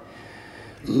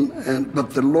 But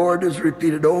the Lord has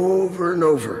repeated over and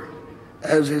over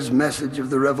as his message of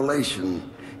the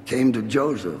revelation came to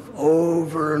Joseph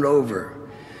over and over.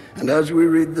 And as we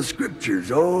read the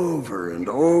scriptures over and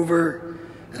over,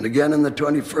 and again in the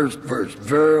 21st verse,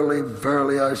 verily,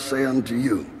 verily, I say unto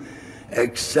you,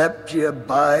 except ye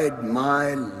abide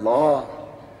my law,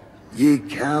 ye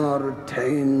cannot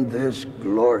attain this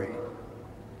glory.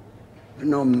 There are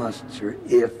no musts or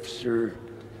ifs or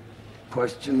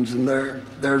questions in there.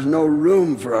 There's no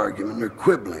room for argument or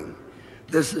quibbling.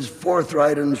 This is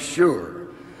forthright and sure.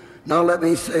 Now let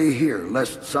me say here,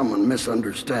 lest someone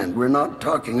misunderstand, we're not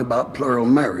talking about plural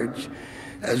marriage,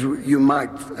 as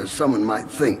someone might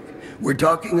think. We're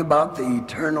talking about the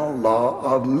eternal law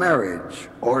of marriage,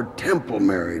 or temple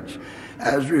marriage,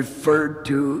 as referred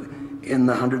to in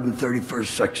the 131st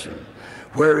section,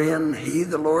 wherein he,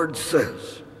 the Lord,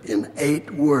 says in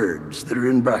 8 words that are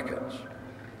in brackets,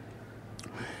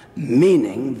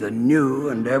 meaning the new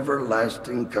and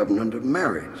everlasting covenant of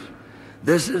marriage.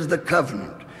 This is the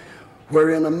covenant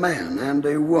wherein a man and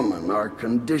a woman are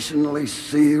conditionally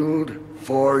sealed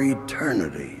for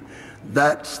eternity.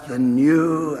 That's the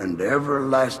new and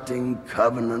everlasting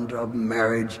covenant of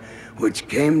marriage which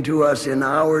came to us in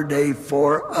our day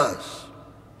for us.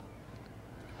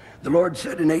 The Lord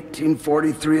said in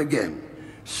 1843 again,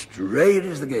 straight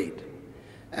is the gate,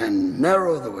 and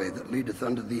narrow the way that leadeth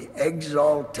unto the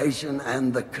exaltation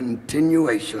and the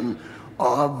continuation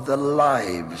of the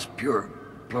lives,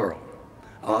 plural,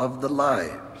 of the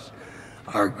lives,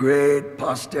 our great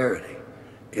posterity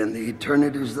in the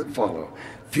eternities that follow.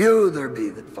 Few there be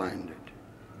that find it,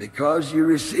 because ye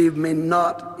receive me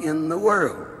not in the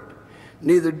world,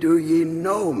 neither do ye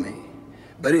know me.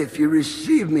 But if ye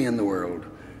receive me in the world,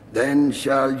 then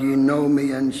shall ye know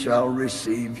me and shall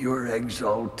receive your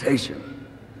exaltation.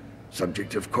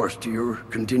 Subject, of course, to your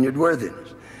continued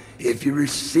worthiness. If you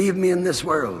receive me in this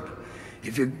world,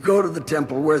 if you go to the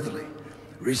temple worthily,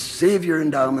 receive your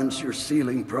endowments, your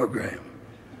sealing program,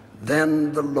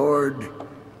 then the Lord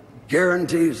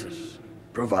guarantees us,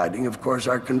 providing, of course,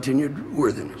 our continued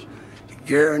worthiness, He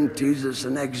guarantees us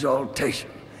an exaltation,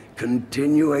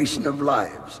 continuation of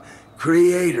lives,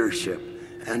 creatorship,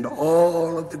 and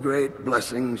all of the great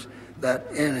blessings that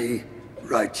any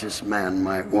righteous man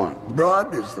might want.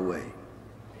 Broad is the way,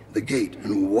 the gate,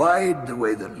 and wide the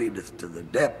way that leadeth to the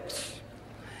depths.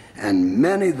 And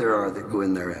many there are that go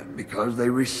in thereat, because they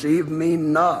receive me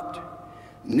not,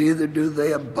 neither do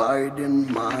they abide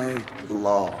in my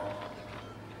law.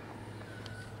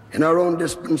 In our own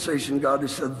dispensation, God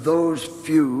has said those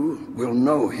few will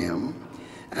know him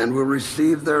and will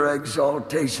receive their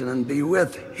exaltation and be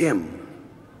with him.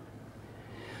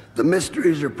 The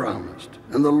mysteries are promised.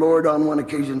 And the Lord on one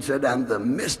occasion said, and the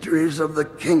mysteries of the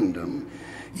kingdom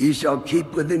ye shall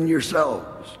keep within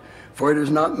yourselves. For it is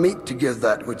not meet to give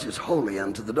that which is holy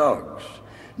unto the dogs.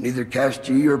 Neither cast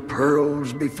ye your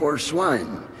pearls before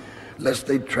swine, lest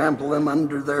they trample them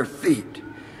under their feet.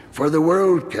 For the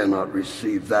world cannot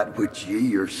receive that which ye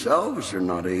yourselves are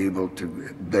not able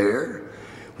to bear.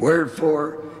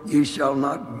 Wherefore ye shall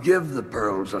not give the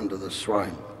pearls unto the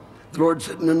swine. The Lord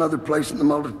said in another place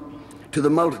to the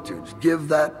multitudes, give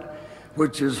that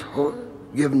which is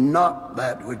give not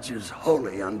that which is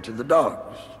holy unto the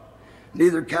dogs.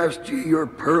 Neither cast ye your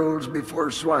pearls before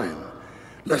swine,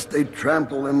 lest they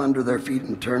trample them under their feet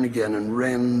and turn again and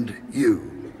rend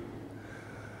you.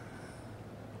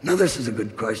 Now this is a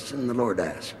good question the Lord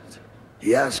asked.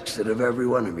 He asks it of every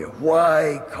one of you.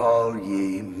 Why call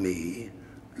ye me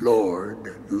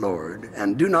Lord, Lord,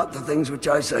 and do not the things which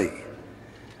I say?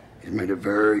 He's made it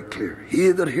very clear.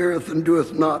 He that heareth and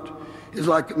doeth not is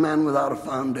like a man without a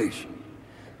foundation,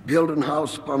 built an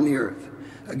house upon the earth,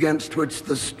 against which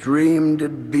the stream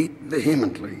did beat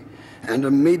vehemently, and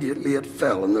immediately it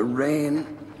fell, and the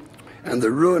rain and the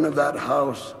ruin of that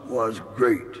house was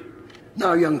great.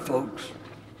 Now, young folks,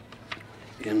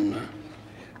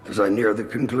 as I near the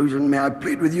conclusion, may I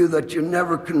plead with you that you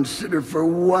never consider for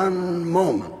one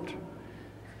moment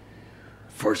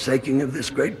forsaking of this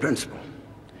great principle.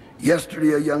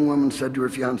 Yesterday, a young woman said to her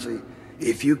fiancé,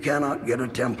 if you cannot get a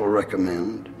temple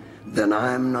recommend, then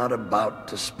I'm not about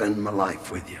to spend my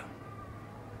life with you.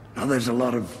 Now, there's a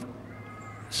lot of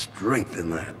strength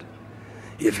in that.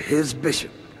 If his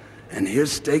bishop and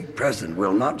his stake president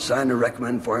will not sign a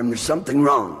recommend for him, there's something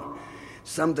wrong.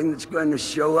 Something that's going to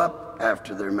show up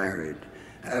after they're married,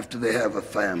 after they have a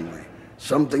family.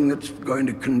 Something that's going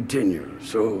to continue.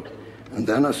 So, and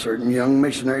then a certain young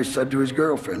missionary said to his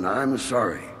girlfriend, I'm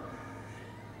sorry.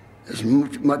 As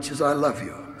much as I love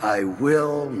you, I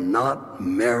will not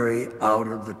marry out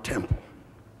of the temple.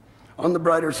 On the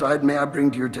brighter side, may I bring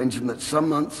to your attention that some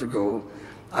months ago,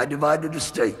 I divided a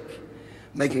stake,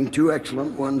 making two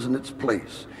excellent ones in its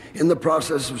place. In the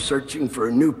process of searching for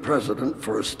a new president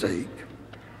for a stake,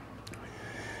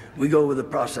 we go with the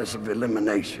process of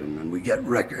elimination, and we get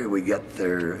record, we get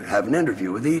there, have an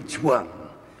interview with each one.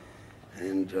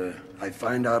 And I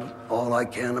find out all I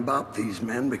can about these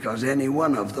men, because any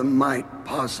one of them might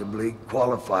possibly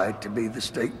qualify to be the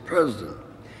stake president.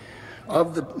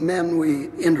 Of the men we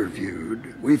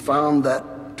interviewed, we found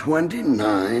that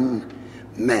 29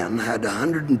 men had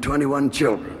 121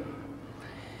 children.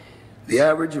 The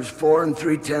average was 4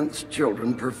 3/10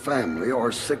 children per family,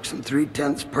 or 6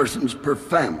 3/10 persons per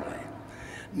family.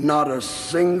 Not a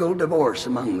single divorce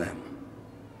among them.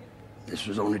 This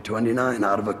was only 29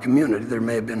 out of a community. There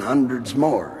may have been hundreds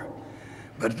more.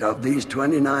 But of these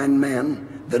 29 men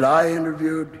that I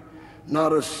interviewed,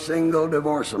 not a single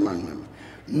divorce among them.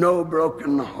 No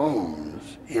broken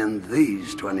homes in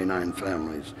these 29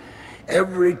 families.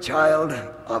 Every child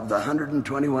of the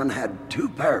 121 had two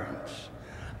parents,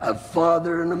 a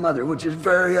father and a mother, which is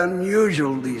very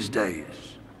unusual these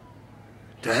days.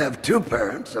 To have two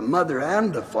parents, a mother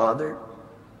and a father.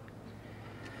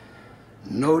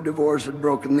 No divorce had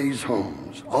broken these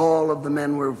homes. All of the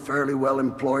men were fairly well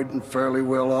employed and fairly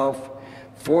well off.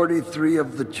 43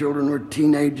 of the children were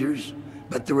teenagers,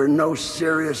 but there were no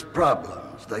serious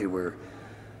problems. They were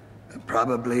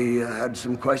Probably had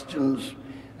some questions,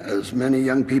 as many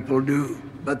young people do,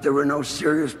 but there were no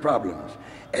serious problems.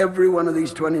 Every one of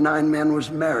these 29 men was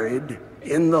married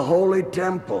in the Holy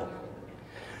Temple.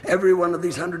 Every one of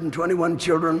these 121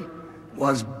 children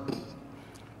was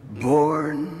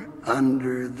born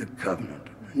under the covenant.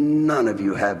 None of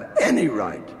you have any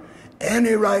right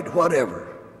whatever,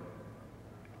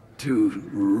 to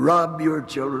rob your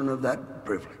children of that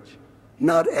privilege.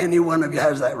 Not any one of you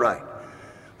has that right.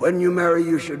 When you marry,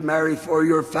 you should marry for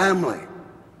your family,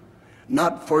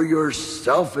 not for your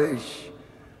selfish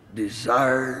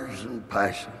desires and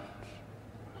passions.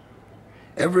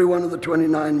 Every one of the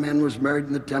 29 men was married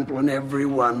in the temple, and every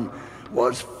one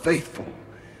was faithful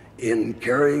in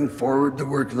carrying forward the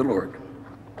work of the Lord.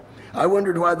 I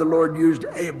wondered why the Lord used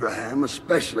Abraham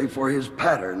especially for his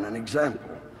pattern and example.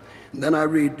 And then I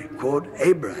read, quote,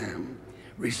 Abraham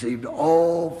received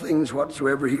all things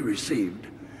whatsoever he received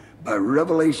by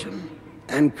revelation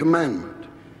and commandment,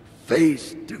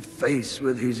 face to face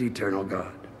with his eternal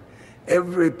God.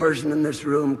 Every person in this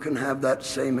room can have that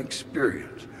same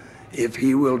experience if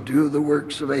he will do the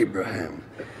works of Abraham.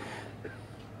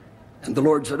 And the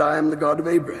Lord said, I am the God of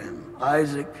Abraham,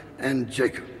 Isaac, and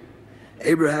Jacob.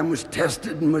 Abraham was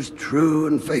tested and was true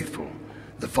and faithful,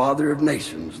 the father of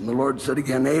nations. And the Lord said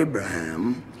again,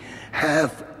 Abraham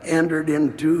hath entered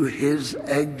into his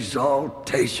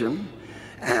exaltation,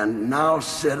 and now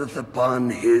sitteth upon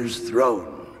his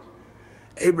throne.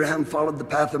 Abraham followed the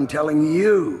path I'm telling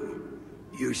you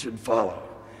should follow.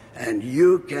 And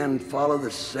you can follow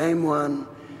the same one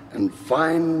and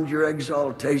find your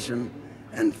exaltation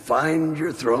and find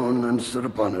your throne and sit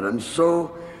upon it. And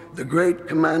so the great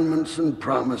commandments and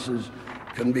promises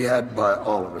can be had by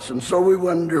all of us. And so we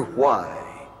wonder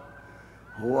why,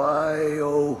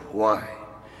 oh why,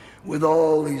 with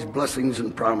all these blessings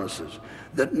and promises,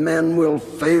 that men will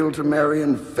fail to marry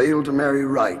and fail to marry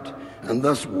right, and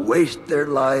thus waste their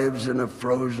lives in a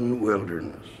frozen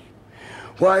wilderness.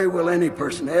 Why will any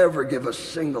person ever give a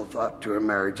single thought to a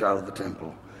marriage out of the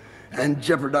temple and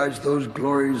jeopardize those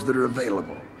glories that are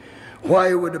available?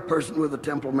 Why would a person with a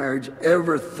temple marriage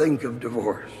ever think of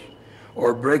divorce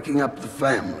or breaking up the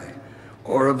family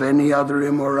or of any other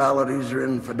immoralities or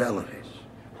infidelities?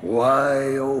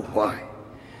 Why, oh why?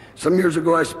 Some years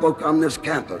ago I spoke on this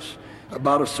campus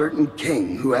about a certain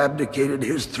king who abdicated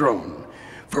his throne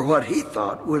for what he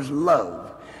thought was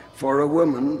love for a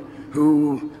woman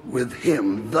who with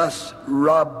him thus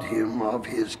robbed him of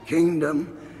his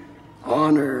kingdom,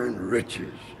 honor, and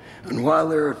riches. And while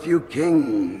there are few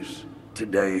kings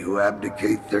today who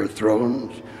abdicate their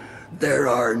thrones, there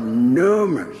are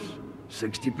numerous,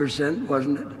 60%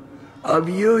 wasn't it, of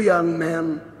you young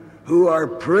men who are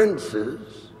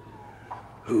princes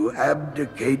who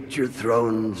abdicate your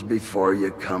thrones before you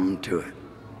come to it.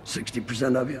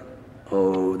 60% of you?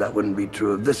 Oh, that wouldn't be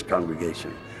true of this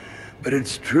congregation. But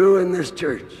it's true in this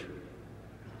church,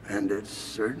 and it's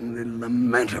certainly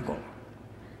lamentable.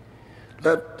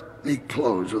 Let me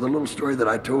close with a little story that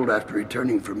I told after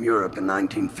returning from Europe in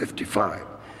 1955.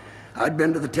 I'd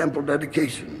been to the temple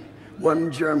dedication.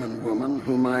 One German woman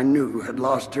whom I knew had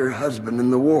lost her husband in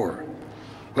the war.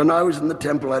 When I was in the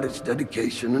temple at its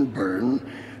dedication in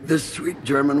Bern, this sweet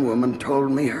German woman told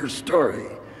me her story.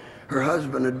 Her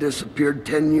husband had disappeared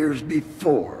 10 years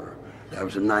before. That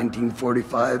was in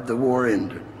 1945, the war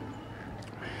ended.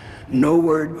 No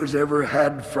word was ever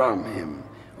had from him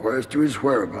or as to his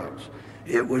whereabouts.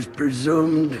 It was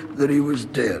presumed that he was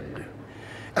dead.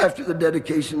 After the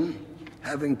dedication,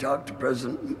 having talked to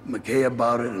President McKay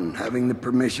about it and having the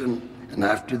permission, and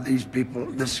after these people,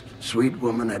 this sweet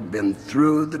woman had been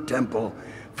through the temple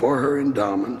for her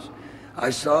endowments, I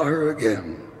saw her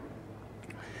again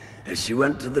as she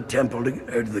went to the temple,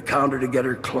 to the counter to get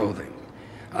her clothing.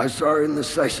 I saw her in the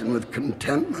session with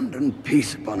contentment and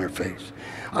peace upon her face.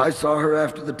 I saw her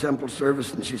after the temple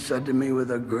service, and she said to me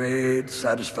with a great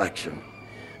satisfaction,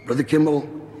 Brother Kimball,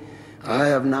 I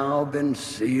have now been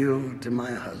sealed to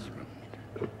my husband.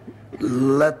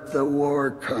 Let the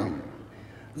war come.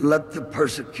 Let the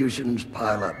persecutions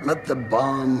pile up. Let the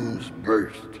bombs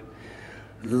burst.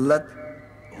 Let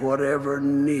whatever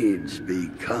needs be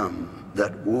come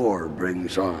that war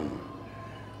brings on.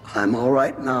 I'm all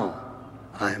right now.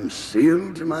 I am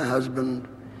sealed to my husband,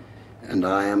 and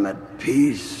I am at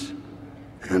peace,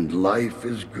 and life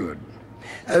is good.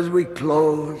 As we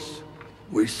close,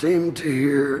 we seem to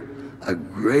hear a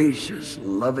gracious,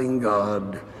 loving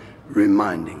God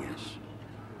reminding us,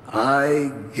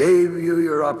 I gave you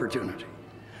your opportunity.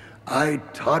 I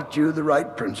taught you the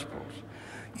right principles.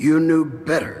 You knew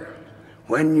better.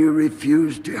 When you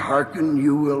refuse to hearken,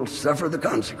 you will suffer the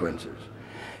consequences.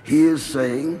 He is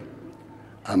saying,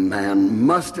 A man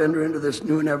must enter into this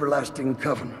new and everlasting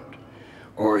covenant,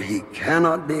 or he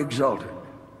cannot be exalted.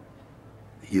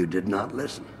 You did not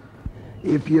listen.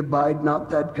 If ye abide not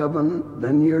that covenant,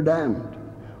 then you're damned.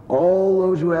 All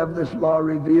those who have this law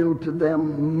revealed to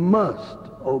them must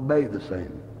obey the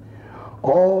same.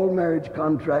 All marriage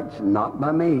contracts not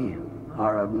by me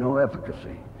are of no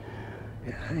efficacy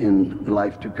in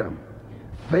life to come.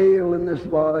 Fail in this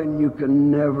law and you can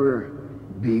never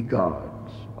be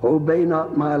God's. Obey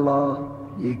not my law,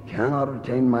 ye cannot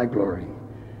attain my glory.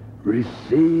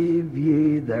 Receive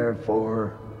ye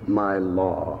therefore my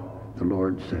law, the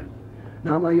Lord said.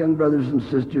 Now, my young brothers and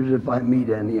sisters, if I meet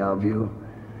any of you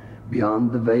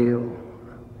beyond the veil,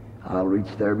 I'll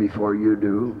reach there before you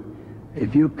do.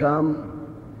 If you come,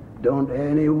 don't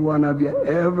any one of you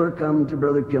ever come to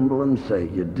Brother Kimball and say,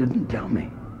 you didn't tell me.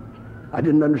 I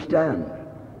didn't understand.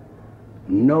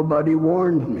 Nobody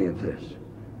warned me of this.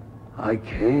 I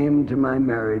came to my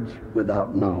marriage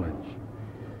without knowledge.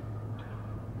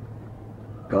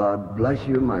 God bless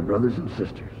you, my brothers and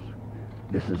sisters.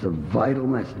 This is a vital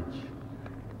message.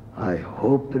 I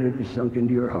hope that it is sunk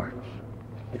into your hearts.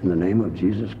 In the name of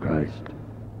Jesus Christ,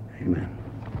 amen.